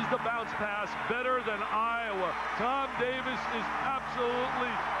uses the bounce pass better than Iowa. Tom Davis is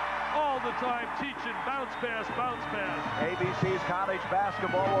absolutely all the time teaching bounce pass, bounce pass. ABC's college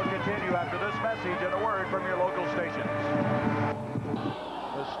basketball will continue after this message and a word from your local stations.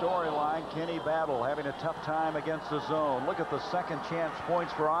 The storyline, Kenny Battle having a tough time against the zone. Look at the second chance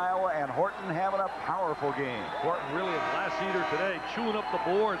points for Iowa, and Horton having a powerful game. Horton really a glass eater today, chewing up the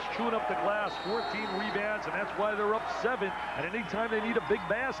boards, chewing up the glass, 14 rebounds, and that's why they're up 7. And anytime they need a big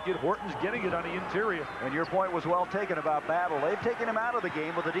basket, Horton's getting it on the interior. And your point was well taken about Battle. They've taken him out of the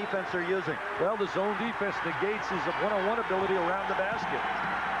game with the defense they're using. Well, the zone defense negates his one-on-one ability around the basket.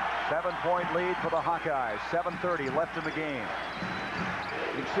 7-point lead for the Hawkeyes. 7:30 left in the game.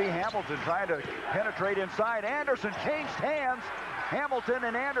 You can see Hamilton trying to penetrate inside. Anderson changed hands. Hamilton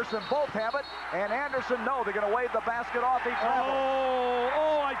and Anderson both have it. And Anderson, no, they're going to wave the basket off. He travels.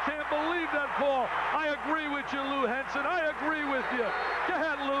 Oh, I can't believe that call. I agree with you, Lou Henson. I agree with you. Go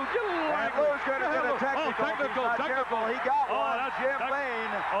ahead, Lou. Get a little angry. Lou's going to get a technical. Technical. He got one. That's Jim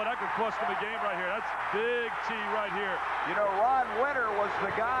Bain. Oh, that could cost him a game right here. That's big T right here. You know, Ron Winter was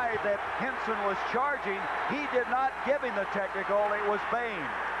the guy that Henson was charging. He did not give him the technical. It was Bain.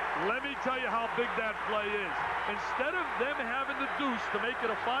 Let me tell you how big that play is. Instead of them having the deuce to make it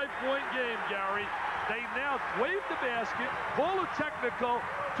a 5-point game, Gary, they now wave the basket, call a technical,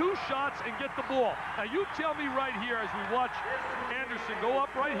 2 shots, and get the ball. Now, you tell me right here as we watch Anderson go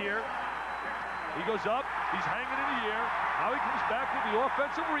up right here. He goes up. He's hanging in the air. Now he comes back with the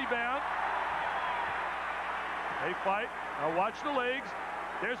offensive rebound. They fight. Now watch the legs.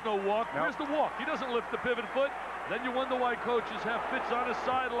 There's no walk. Nope. Where's the walk? He doesn't lift the pivot foot. Then you wonder why coaches have fits on the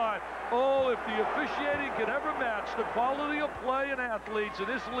sideline. Oh, if the officiating could ever match the quality of play and athletes in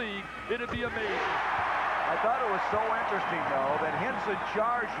this league, it'd be amazing. I thought it was so interesting, though, that Henson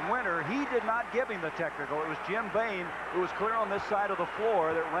charged Winter. He did not give him the technical. It was Jim Bain, who was clear on this side of the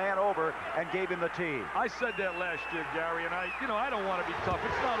floor, that ran over and gave him the tee. I said that last year, Gary, and I don't want to be tough.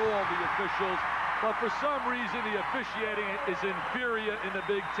 It's not all the officials. But for some reason, the officiating is inferior in the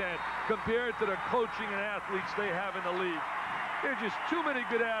Big Ten compared to the coaching and athletes they have in the league. There are just too many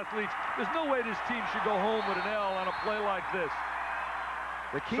good athletes. There's no way this team should go home with an L on a play like this.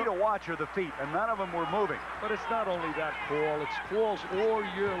 The key to watch are the feet, and none of them were moving. But it's not only that call. It's calls all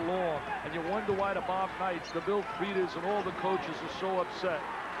year long. And you wonder why the Bob Knights, the Bill Peters, and all the coaches are so upset.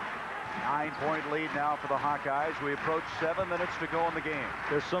 9-point lead now for the Hawkeyes. We approach 7 minutes to go in the game.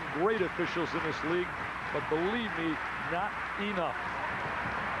 There's some great officials in this league, but believe me, not enough.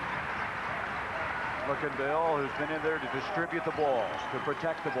 Looking Bill, who's been in there to distribute the ball, to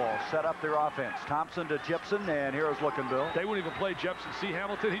protect the ball, set up their offense. Thompson to Gibson, and here's Looking Bill. They wouldn't even play Jepson. See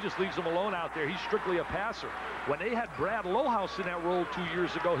Hamilton, he just leaves him alone out there. He's strictly a passer. When they had Brad Lohaus in that role 2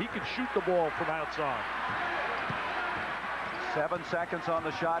 years ago, he could shoot the ball from outside. 7 seconds on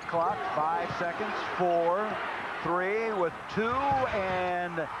the shot clock. 5 seconds. 4, 3 with 2,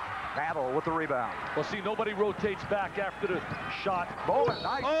 and Battle with the rebound. Well, see, nobody rotates back after the shot. Bowman,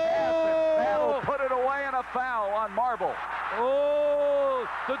 nice pass, and Battle put it away, and a foul on Marble. Oh,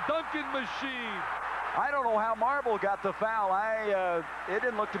 the Duncan machine. I don't know how Marble got the foul. It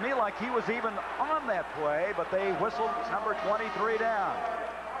didn't look to me like he was even on that play, but they whistled number 23 down.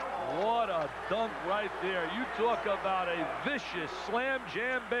 What a dunk right there. You talk about a vicious slam,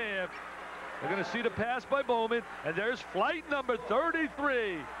 jam, bam. They're going to see the pass by Bowman, and there's flight number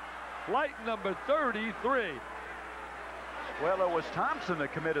 33. Flight number 33. Well, it was Thompson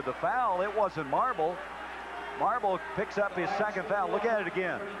that committed the foul. It wasn't Marble. Marble picks up his second foul. Look at it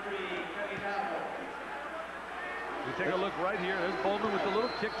again. We take a look right here. There's Bowman with the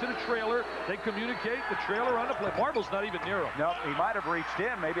little kick to the trailer. They communicate. The trailer on the play. Marble's not even near him. No, he might have reached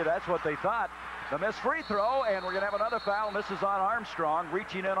in. Maybe that's what they thought. The missed free throw, and we're going to have another foul. And this is on Armstrong,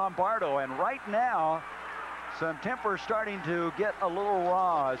 reaching in on Bardo. And right now, some temper starting to get a little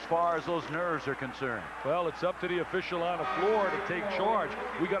raw as far as those nerves are concerned. Well, it's up to the official on the floor to take charge.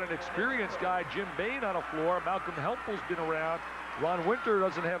 We got an experienced guy, Jim Bain, on the floor. Malcolm Helpful's been around. Ron Winter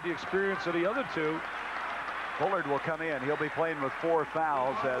doesn't have the experience of the other two. Bullard will come in. He'll be playing with 4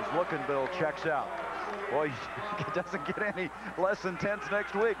 fouls as Lookinville checks out. Boy, it doesn't get any less intense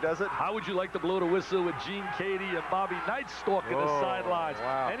next week, does it? How would you like to blow the whistle with Gene Cady and Bobby Knight stalking the sidelines?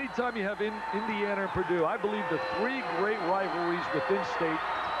 Wow. Anytime you have Indiana and Purdue, I believe the 3 great rivalries within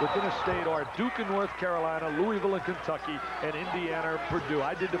a state are Duke and North Carolina, Louisville and Kentucky, and Indiana and Purdue.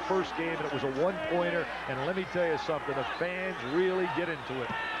 I did the first game, and it was a 1-pointer, and let me tell you something, the fans really get into it.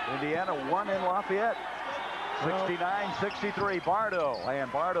 Indiana won in Lafayette. 69-63, Bardo,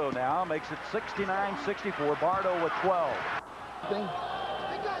 and Bardo now makes it 69-64. Bardo with 12.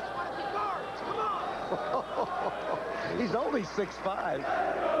 Hey guys, want to be guards? Come on! He's only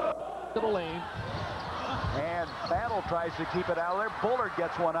 6'5". To the lane. And Battle tries to keep it out of there. Bullard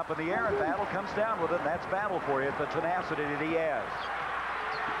gets one up in the air, and Battle comes down with it, and that's Battle for you, the tenacity that he has.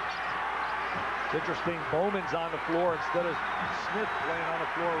 It's interesting, Bowman's on the floor instead of Smith playing on the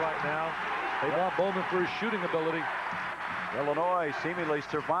floor right now. They want Bowman for his shooting ability. Illinois seemingly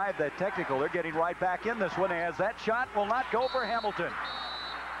survived that technical. They're getting right back in this one as that shot will not go for Hamilton.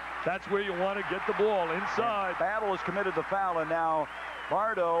 That's where you want to get the ball, inside. Battle has committed the foul, and now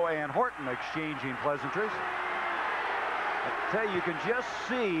Bardo and Horton exchanging pleasantries. I tell you, you can just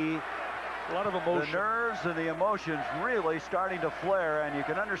see a lot of emotion. The nerves and the emotions really starting to flare, and you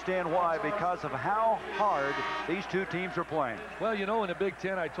can understand why, because of how hard these two teams are playing. Well, you know, in the Big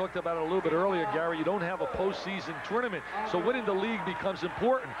Ten, I talked about it a little bit earlier, Gary, you don't have a postseason tournament, so winning the league becomes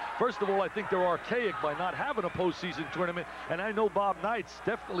important. First of all, I think they're archaic by not having a postseason tournament, and I know Bob Knight's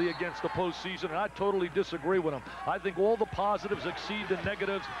definitely against the postseason, and I totally disagree with him. I think all the positives exceed the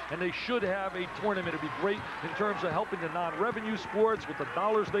negatives, and they should have a tournament. It'd be great in terms of helping the non-revenue sports with the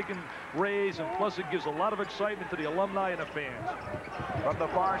dollars they can raise, and plus it gives a lot of excitement to the alumni and the fans. From the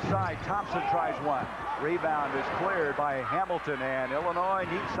far side, Thompson tries one. Rebound is cleared by Hamilton, and Illinois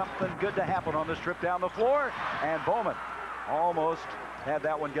needs something good to happen on this trip down the floor, and Bowman almost had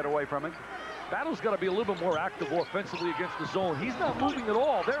that one get away from him. Battle's got to be a little bit more active offensively against the zone. He's not moving at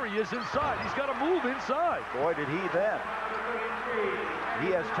all. There he is inside. He's got to move inside. Boy, did he then.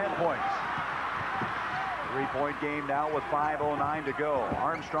 He has 10 points. 3-point game now with 5:09 to go.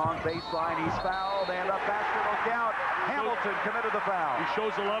 Armstrong baseline, he's fouled, and a basket will count. Hamilton committed the foul. He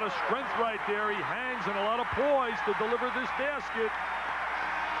shows a lot of strength right there. He hangs and a lot of poise to deliver this basket.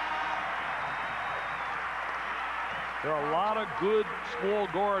 There are a lot of good small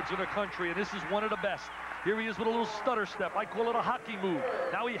guards in the country, and this is one of the best. Here he is with a little stutter step. I call it a hockey move.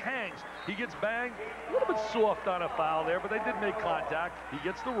 Now he hangs. He gets banged. A little bit soft on a foul there, but they did make contact. He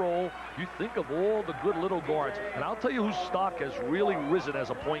gets the roll. You think of all the good little guards. And I'll tell you whose stock has really risen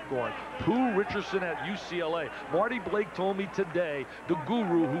as a point guard. Pooh Richardson at UCLA. Marty Blake told me today, the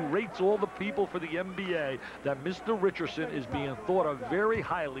guru who rates all the people for the NBA, that Mr. Richardson is being thought of very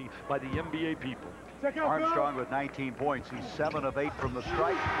highly by the NBA people. Armstrong with 19 points. He's 7 of 8 from the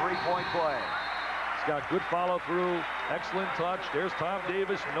stripe. 3-point play. He's got good follow-through, excellent touch. There's Tom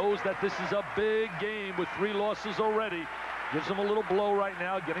Davis, knows that this is a big game with 3 losses already. Gives them a little blow right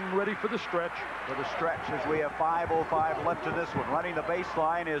now, getting ready for the stretch. For the stretch, as we have 5:05 left in this one. Running the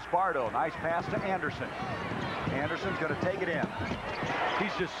baseline is Bardo. Nice pass to Anderson. Anderson's going to take it in.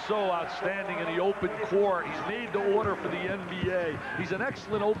 He's just so outstanding in the open court. He's made to order for the NBA. He's an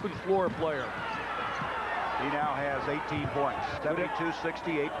excellent open floor player. He now has 18 points.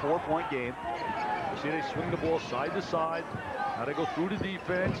 72-68, 4-point game. You see they swing the ball side to side. Now they go through the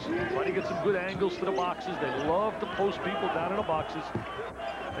defense, try to get some good angles to the boxes. They love to post people down in the boxes.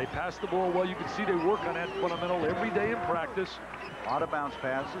 They pass the ball well. You can see they work on that fundamental every day in practice. A lot of bounce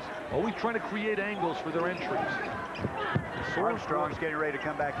passes. Always trying to create angles for their entries. Armstrong's getting ready to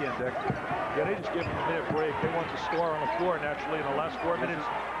come back in, Dick. Yeah, they just gave him a minute break. They want to score on the floor naturally in the last 4 minutes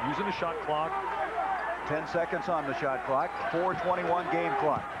using the shot clock. 10 seconds on the shot clock. 4:21 game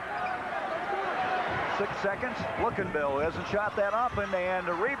clock. 6 seconds. Lookenbill hasn't shot that up, and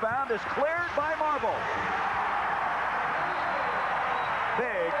the rebound is cleared by Marble.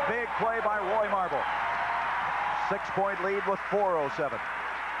 Big play by Roy Marble. 6-point lead with 4:07.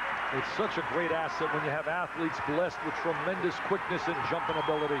 It's such a great asset when you have athletes blessed with tremendous quickness and jumping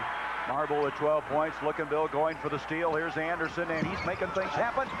ability. Marble with 12 points. Lookenbill going for the steal. Here's Anderson, and he's making things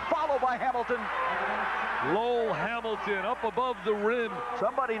happen. Followed by Hamilton. Lowell Hamilton up above the rim.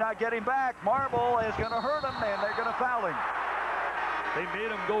 Somebody not getting back. Marble is going to hurt him, and they're going to foul him. They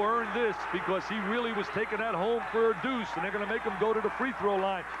made him go earn this because he really was taking that home for a deuce, and they're going to make him go to the free throw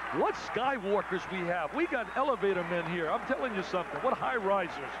line. What skywalkers we have. We got elevator men here. I'm telling you something. What high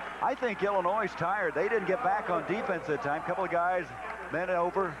risers. I think Illinois is tired. They didn't get back on defense that time. A couple of guys bent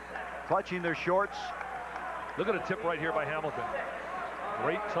over, clutching their shorts. Look at a tip right here by Hamilton.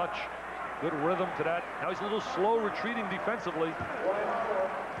 Great touch. Good rhythm to that. Now he's a little slow retreating defensively.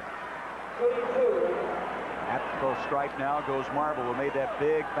 At the stripe now goes Marble, who made that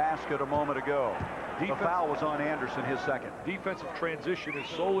big basket a moment ago. The foul was on Anderson, his second. Defensive transition is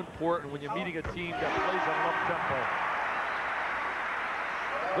so important when you're meeting a team that plays on an up-tempo.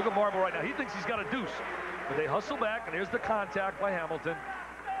 Look at Marble right now. He thinks he's got a deuce. But they hustle back, and there's the contact by Hamilton.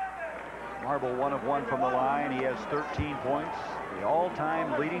 Marble 1 of 1 from the line. He has 13 points. The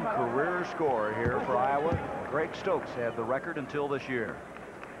all-time leading career scorer here for Iowa. Greg Stokes had the record until this year.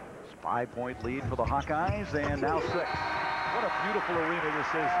 5-point lead for the Hawkeyes, and now 6. What a beautiful arena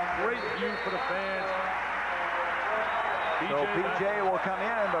this is. Great view for the fans. So PJ will come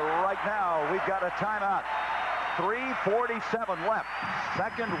in, but right now we've got a timeout. 3:47 left.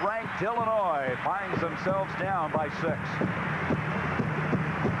 Second-ranked Illinois finds themselves down by 6.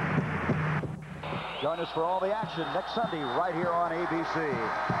 Join us for all the action next Sunday right here on ABC.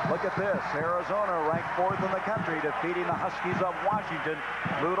 Look at this. Arizona ranked 4th in the country, defeating the Huskies of Washington.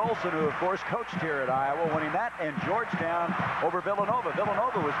 Lute Olson, who of course coached here at Iowa, winning that, and Georgetown over Villanova.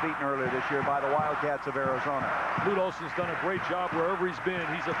 Villanova was beaten earlier this year by the Wildcats of Arizona. Lute Olson's done a great job wherever he's been.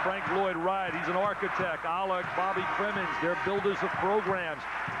 He's a Frank Lloyd Wright. He's an architect. Alec, Bobby Cremins, they're builders of programs.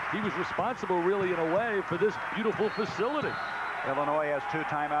 He was responsible, really, in a way, for this beautiful facility. Illinois has 2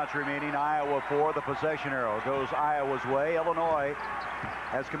 timeouts remaining. Iowa 4. The possession arrow goes Iowa's way. Illinois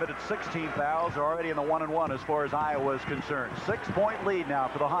has committed 16 fouls. They're already in the 1-1 as far as Iowa is concerned. 6-point lead now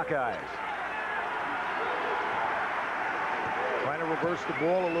for the Hawkeyes. Trying to reverse the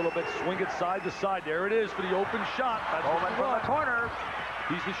ball a little bit, swing it side to side. There it is for the open shot. That's Bowman from the corner.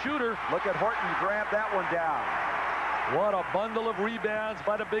 He's the shooter. Look at Horton grab that one down. What a bundle of rebounds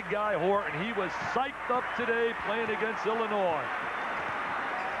by the big guy, Horton. He was psyched up today playing against Illinois.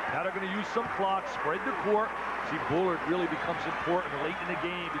 Now they're going to use some clock, spread the court. See, Bullard really becomes important late in the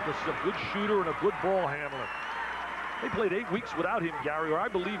game because he's a good shooter and a good ball handler. They played 8 weeks without him, Gary, or I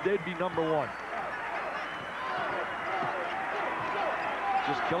believe they'd be #1.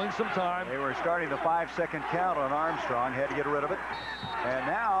 Just killing some time. They were starting the 5-second count on Armstrong. Had to get rid of it. And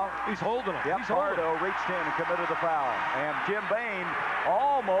now he's holding him. Yep, Bardo reached in and committed the foul. And Jim Bain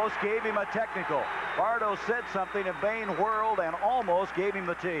almost gave him a technical. Bardo said something, and Bain whirled and almost gave him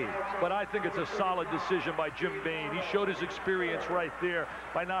the tee. But I think it's a solid decision by Jim Bain. He showed his experience right there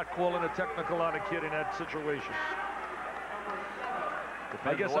by not calling a technical on a kid in that situation.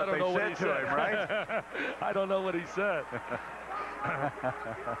 I guess I don't know what he said. Him, right? I don't know what he said.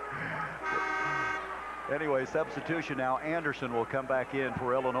 Anyway, substitution now. Anderson will come back in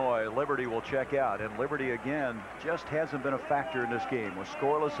for Illinois. Liberty will check out. And Liberty, again, just hasn't been a factor in this game. Was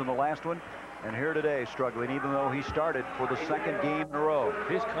scoreless in the last one. And here today, struggling, even though he started for the 2nd game in a row.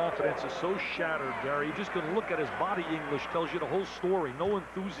 His confidence is so shattered, Gary. You just can look at his body English, tells you the whole story. No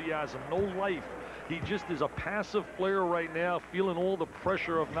enthusiasm, no life. He just is a passive player right now, feeling all the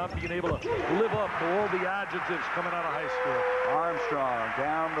pressure of not being able to live up to all the adjectives coming out of high school. Armstrong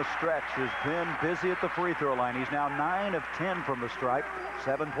down the stretch has been busy at the free throw line. He's now 9 of 10 from the stripe.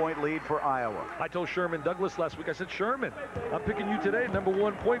 7-point lead for Iowa. I told Sherman Douglas last week, I said, Sherman, I'm picking you today,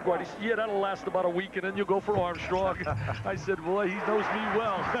 #1 point guard. He said, yeah, that'll last about a week, and then you'll go for Armstrong. I said, boy, he knows me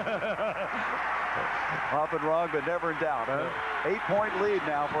well. Often wrong, but never in doubt, huh? 8-point lead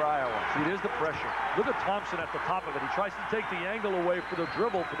now for Iowa. See, there's the pressure. Look at Thompson at the top of it. He tries to take the angle away for the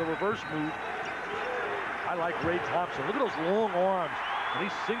dribble, for the reverse move. I like Ray Thompson. Look at those long arms. And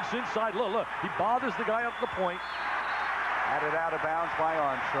he sinks inside. Look. He bothers the guy up the point. Added out of bounds by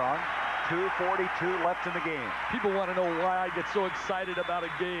Armstrong. 2:42 left in the game. People want to know why I get so excited about a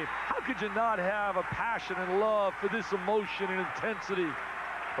game. How could you not have a passion and love for this emotion and intensity?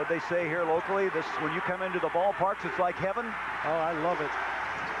 What they say here locally, this when you come into the ballparks, it's like heaven. Oh, I love it.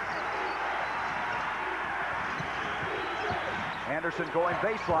 Anderson going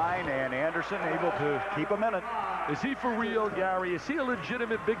baseline, and Anderson able to keep a minute. Is he for real, Gary? Is he a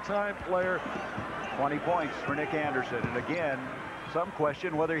legitimate big-time player? 20 points for Nick Anderson, and again, some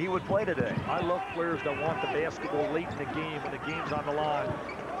question whether he would play today. I love players that want the basketball late in the game when the game's on the line.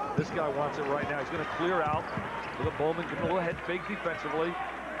 This guy wants it right now. He's going to clear out. Look at Bowman giving a little head fake defensively.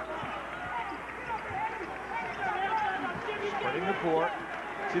 Spreading the court.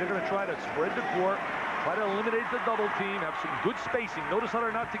 See, they're going to try to spread the court. Try to eliminate the double team, have some good spacing. Notice how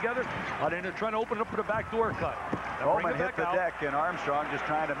they're not together. They're trying to open it up for the backdoor cut. Bowman hit the deck, and Armstrong just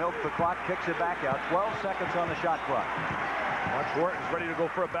trying to milk the clock, kicks it back out. 12 seconds on the shot clock. Watch Horton's ready to go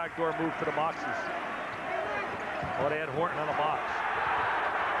for a backdoor move to the boxes. Oh, they had Horton on the box.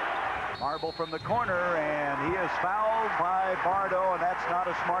 Marble from the corner, and he is fouled by Bardo, and that's not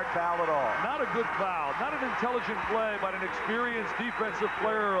a smart foul at all. Not a good foul. Not an intelligent play by an experienced defensive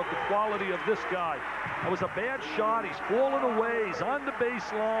player of the quality of this guy. That was a bad shot. He's falling away. He's on the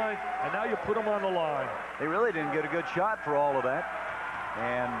baseline, and now you put him on the line. They really didn't get a good shot for all of that.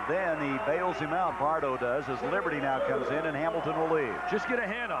 And then he bails him out, Bardo does, as Liberty now comes in, and Hamilton will leave. Just get a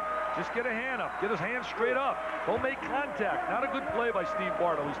hand up. Just get a hand up. Get his hand straight up. Don't make contact. Not a good play by Steve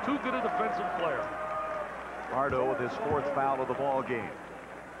Bardo. He's too good a defensive player. Bardo with his 4th foul of the ball game.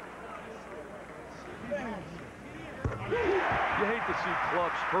 You hate to see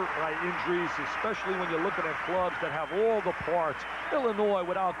clubs hurt by injuries, especially when you're looking at clubs that have all the parts. Illinois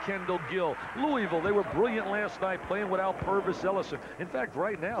without Kendall Gill. Louisville, they were brilliant last night playing without Purvis Ellison. In fact,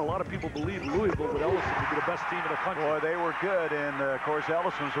 right now, a lot of people believe Louisville with Ellison to be the best team in the country. Boy, they were good, and of course,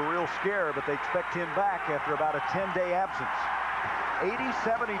 Ellison was a real scare, but they expect him back after about a 10-day absence.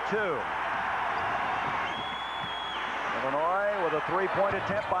 80-72. Illinois with a 3-point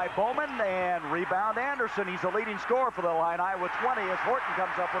attempt by Bowman, and rebound Anderson. He's the leading scorer for the line. Iowa 20 as Horton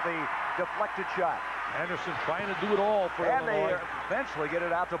comes up with a deflected shot. Anderson trying to do it all for Illinois. And they eventually get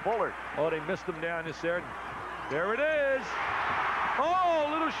it out to Bullard. Oh, they missed him down this there. There it is. Oh,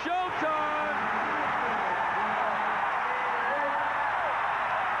 little showtime.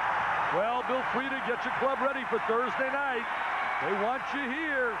 Well, Bill Frieda, get your club ready for Thursday night. They want you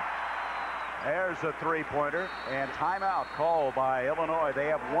here. There's a 3-pointer, and timeout called by Illinois. They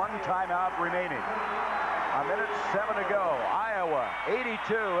have 1 timeout remaining. A minute 7 to go. Iowa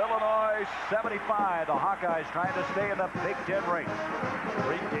 82, Illinois 75. The Hawkeyes trying to stay in the Big Ten race.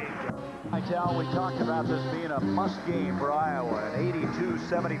 Great game. Tell, we talked about this being a must game for Iowa. An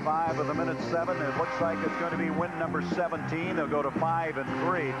 82-75 with a minute 7. It looks like it's going to be win number 17. They'll go to 5-3.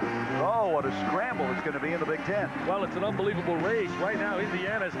 Oh, what a scramble it's going to be in the Big Ten. Well, it's an unbelievable race. Right now,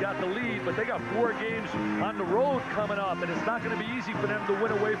 Indiana's got the lead, but they got 4 games on the road coming up, and it's not going to be easy for them to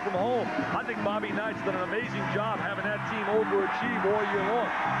win away from home. I think Bobby Knight's done an amazing job having that team overachieve all year long.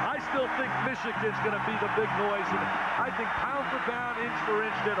 I still think Michigan's going to be the big noise, and I think pound for pound, inch for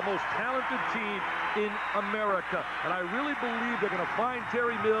inch, they're the most talented team in America, and I really believe they're going to find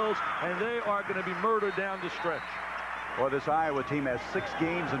Terry Mills, and they are going to be murdered down the stretch. Well, this Iowa team has 6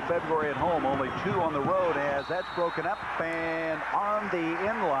 games in February at home, only 2 on the road, as that's broken up, and on the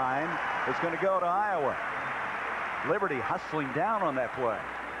inline, it's going to go to Iowa. Liberty hustling down on that play.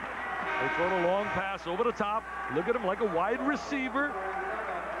 They throw the long pass over the top. Look at him like a wide receiver.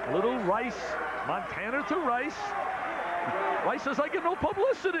 Little Rice, Montana to Rice. Rice says, I get no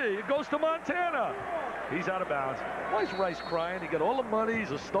publicity. It goes to Montana. He's out of bounds. Why is Rice crying? He got all the money. He's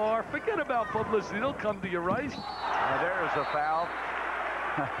a star. Forget about publicity. They'll come to you, Rice. And there's a foul.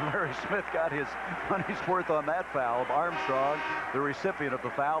 Larry Smith got his money's worth on that foul. Armstrong, the recipient of the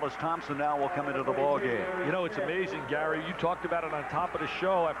foul, as Thompson now will come into the ball game. You know, it's amazing, Gary. You talked about it on top of the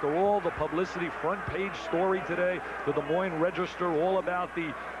show. After all the publicity, front page story today, the Des Moines Register, all about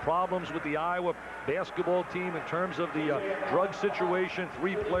the problems with the Iowa basketball team in terms of the drug situation.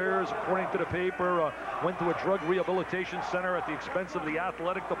 3 players, according to the paper, went to a drug rehabilitation center at the expense of the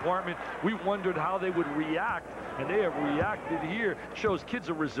athletic department. We wondered how they would react, and they have reacted here. It shows kids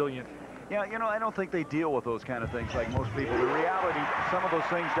are resilient. Yeah, you know, I don't think they deal with those kind of things like most people. The reality, some of those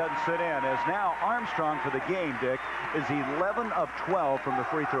things doesn't sit in. As now Armstrong for the game, Dick, is 11 of 12 from the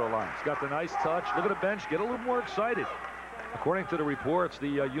free throw line. He's got the nice touch. Look at the bench. Get a little more excited. According to the reports, the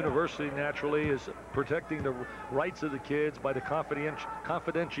university naturally is protecting the rights of the kids by the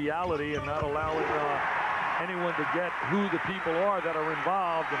confidentiality and not allowing anyone to get who the people are that are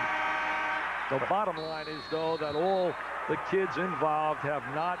involved. And the bottom line is, though, that all the kids involved have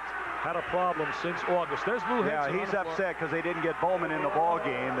not had a problem since August. There's Lou Henson. Yeah, he's upset because they didn't get Bowman in the ball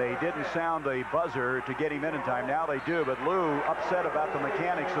game. They didn't sound the buzzer to get him in time. Now they do, but Lou upset about the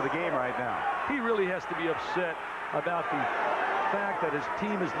mechanics of the game right now. He really has to be upset about the fact that his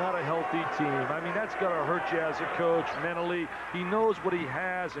team is not a healthy team. I mean, that's got to hurt you as a coach mentally. He knows what he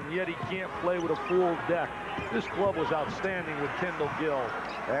has, and yet he can't play with a full deck. This club was outstanding with Kendall Gill.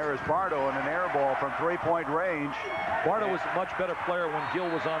 There is Bardo in an air ball from 3-point range. Bardo was a much better player when Gill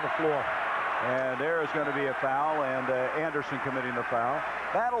was on the floor. And there is going to be a foul, and Anderson committing the foul.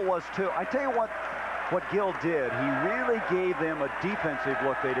 Battle was two. I tell you what Gill did, he really gave them a defensive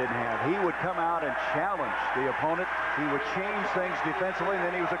look they didn't have. He would come out and challenge the opponent. He would change things defensively, and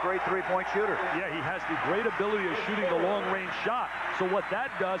then he was a great 3-point shooter. Yeah, he has the great ability of shooting the long-range shot. So what that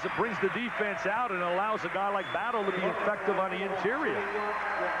does, it brings the defense out and allows a guy like Battle to be effective on the interior.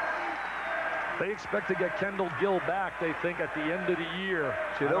 They expect to get Kendall Gill back, they think, at the end of the year.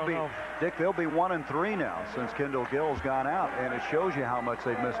 See, they'll be 1-3 now since Kendall Gill's gone out, and it shows you how much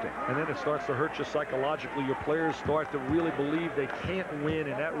they've missed him. And then it starts to hurt you psychologically. Your players start to really believe they can't win,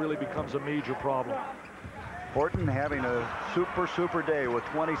 and that really becomes a major problem. Horton having a super day with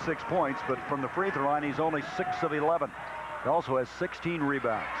 26 points, but from the free throw line, he's only 6 of 11. He also has 16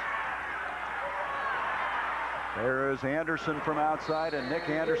 rebounds. There is Anderson from outside, and Nick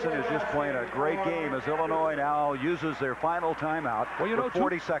Anderson is just playing a great game as Illinois now uses their final timeout for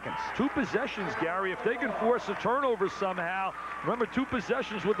 40 seconds. 2 possessions, Gary. If they can force a turnover somehow, remember 2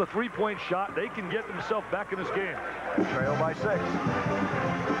 possessions with a 3-point shot, they can get themselves back in this game. Trail by 6.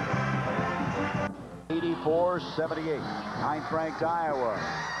 84-78. 9th-ranked Iowa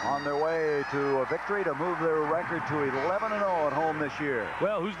on their way to a victory to move their record to 11-0 at home this year.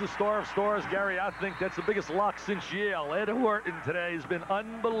 Well, who's the star of stars, Gary? I think that's the biggest lock since Yale. Ed Horton today has been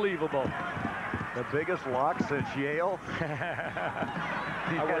unbelievable. The biggest lock since Yale.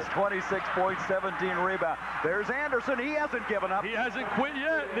 He has 26 points, 17 rebounds. There's Anderson. He hasn't given up. He hasn't quit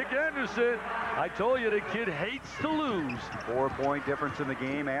yet. Nick Anderson. I told you, the kid hates to lose. 4-point difference in the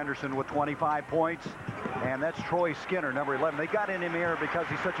game. Anderson with 25 points. And that's Troy Skinner, number 11. They got in him here because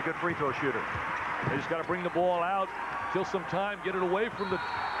he's such a good free throw shooter. They just got to bring the ball out, kill some time, get it away from the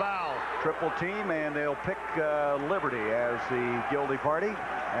foul. Triple team, and they'll pick Liberty as the guilty party.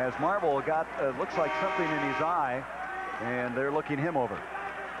 As Marble got, looks like something in his eye, and they're looking him over.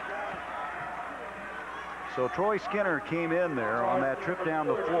 So Troy Skinner came in there on that trip down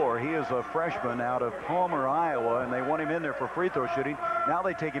the floor. He is a freshman out of Palmer, Iowa, and they want him in there for free throw shooting. Now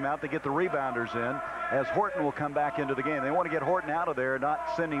they take him out. They get the rebounders in, as Horton will come back into the game. They want to get Horton out of there,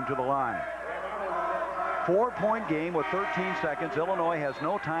 not send him to the line. 4-point game with 13 seconds. Illinois has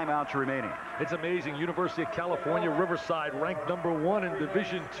no timeouts remaining. It's amazing. University of California, Riverside, ranked #1 in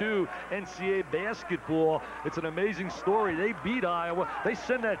Division II NCAA basketball. It's an amazing story. They beat Iowa. They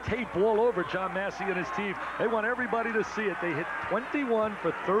send that tape all over John Massey and his team. They want everybody to see it. They hit 21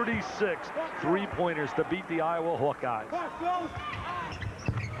 for 36 3-pointers to beat the Iowa Hawkeyes.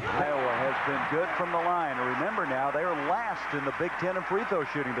 Iowa has been good from the line. And remember now, they're last in the Big Ten in free throw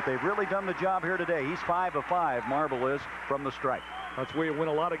shooting, but they've really done the job here today. He's 5 of 5, Marble is, from the stripe. That's where you win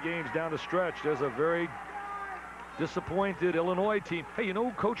a lot of games down the stretch. There's a very disappointed Illinois team. Hey, you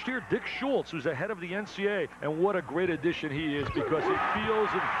know who coached here? Dick Schultz, who's ahead of the NCAA. And what a great addition he is, because he feels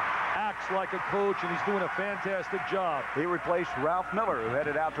and acts like a coach, and he's doing a fantastic job. He replaced Ralph Miller, who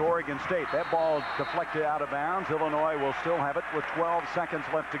headed out to Oregon State. That ball deflected out of bounds. Illinois will still have it with 12 seconds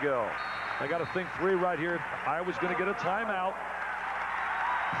left to go. They got to think 3 right here. Iowa's going to get a timeout.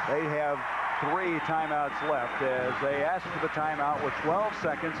 They have 3 timeouts left as they asked for the timeout with 12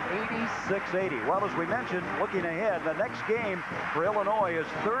 seconds, 86-80. Well, as we mentioned, looking ahead, the next game for Illinois is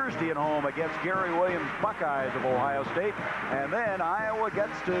Thursday at home against Gary Williams' Buckeyes of Ohio State. And then Iowa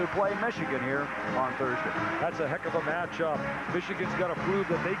gets to play Michigan here on Thursday. That's a heck of a matchup. Michigan's got to prove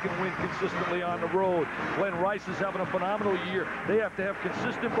that they can win consistently on the road. Glenn Rice is having a phenomenal year. They have to have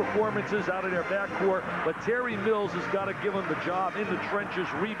consistent performances out of their backcourt, but Terry Mills has got to give them the job in the trenches,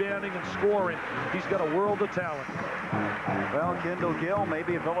 rebounding and scoring. He's got a world of talent. Well, Kendall Gill,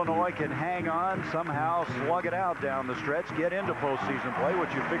 maybe if Illinois can hang on, somehow slug it out down the stretch, get into postseason play,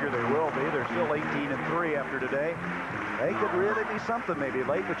 which you figure they will be. They're still 18-3 after today. They could really be something maybe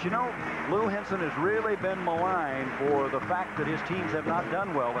late, but you know, Lou Henson has really been maligned for the fact that his teams have not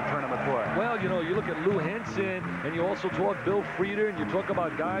done well in tournament play. Well, you know, you look at Lou Henson, and you also talk Bill Frieder, and you talk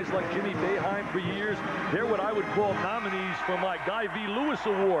about guys like Jimmy Boeheim for years. They're what I would call nominees for my Guy V. Lewis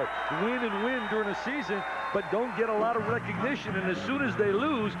Award. Win and win during a season, but don't get a lot of recognition. And as soon as they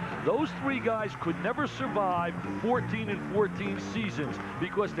lose, those 3 guys could never survive 14-14 seasons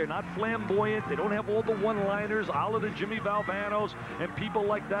because they're not flamboyant. They don't have all the one-liners, a la the Jimmy Valvanos and people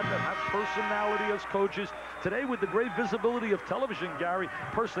like that have personality as coaches. Today, with the great visibility of television, Gary,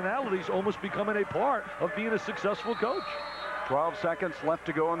 personality's almost becoming a part of being a successful coach. 12 seconds left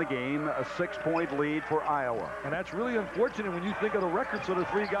to go in the game, a 6-point lead for Iowa. And that's really unfortunate when you think of the records of the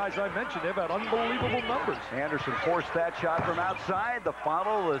 3 guys I mentioned. They've had unbelievable numbers. Anderson forced that shot from outside. The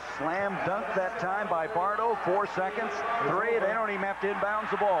follow, the slam dunk that time by Bardo. 4 seconds, 3. They don't even have to inbounds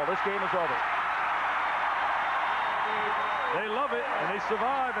the ball. This game is over. They love it, and they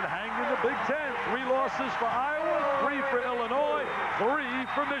survive and hang in the Big Ten. 3 losses for Iowa, 3 for Illinois, 3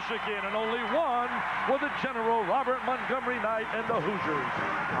 for Michigan, and only 1 for the General Robert Montgomery Knight and the Hoosiers.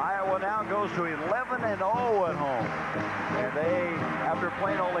 Iowa now goes to 11-0 at home. And they, after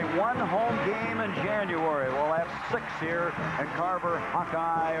playing only 1 home game in January, will have 6 here in Carver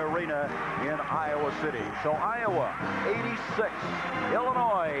Hawkeye Arena in Iowa City. So Iowa, 86,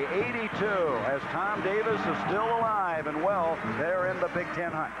 Illinois, 82, as Tom Davis is still alive and well. They're in the Big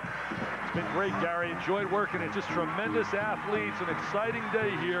Ten hunt. It's been great, Gary. Enjoyed working it. Just tremendous athletes. An exciting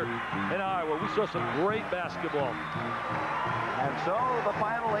day here in Iowa. We saw some great basketball. And so the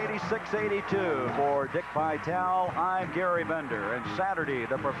final 86-82 for Dick Vitale. I'm Gary Bender. And Saturday,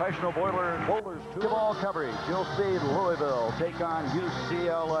 the Professional Bowlers Ball coverage. You'll see Louisville take on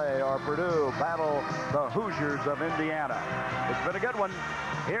UCLA, or Purdue battle the Hoosiers of Indiana. It's been a good one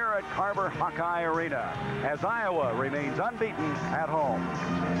here at Carver Hawkeye Arena as Iowa remains unbeaten at home.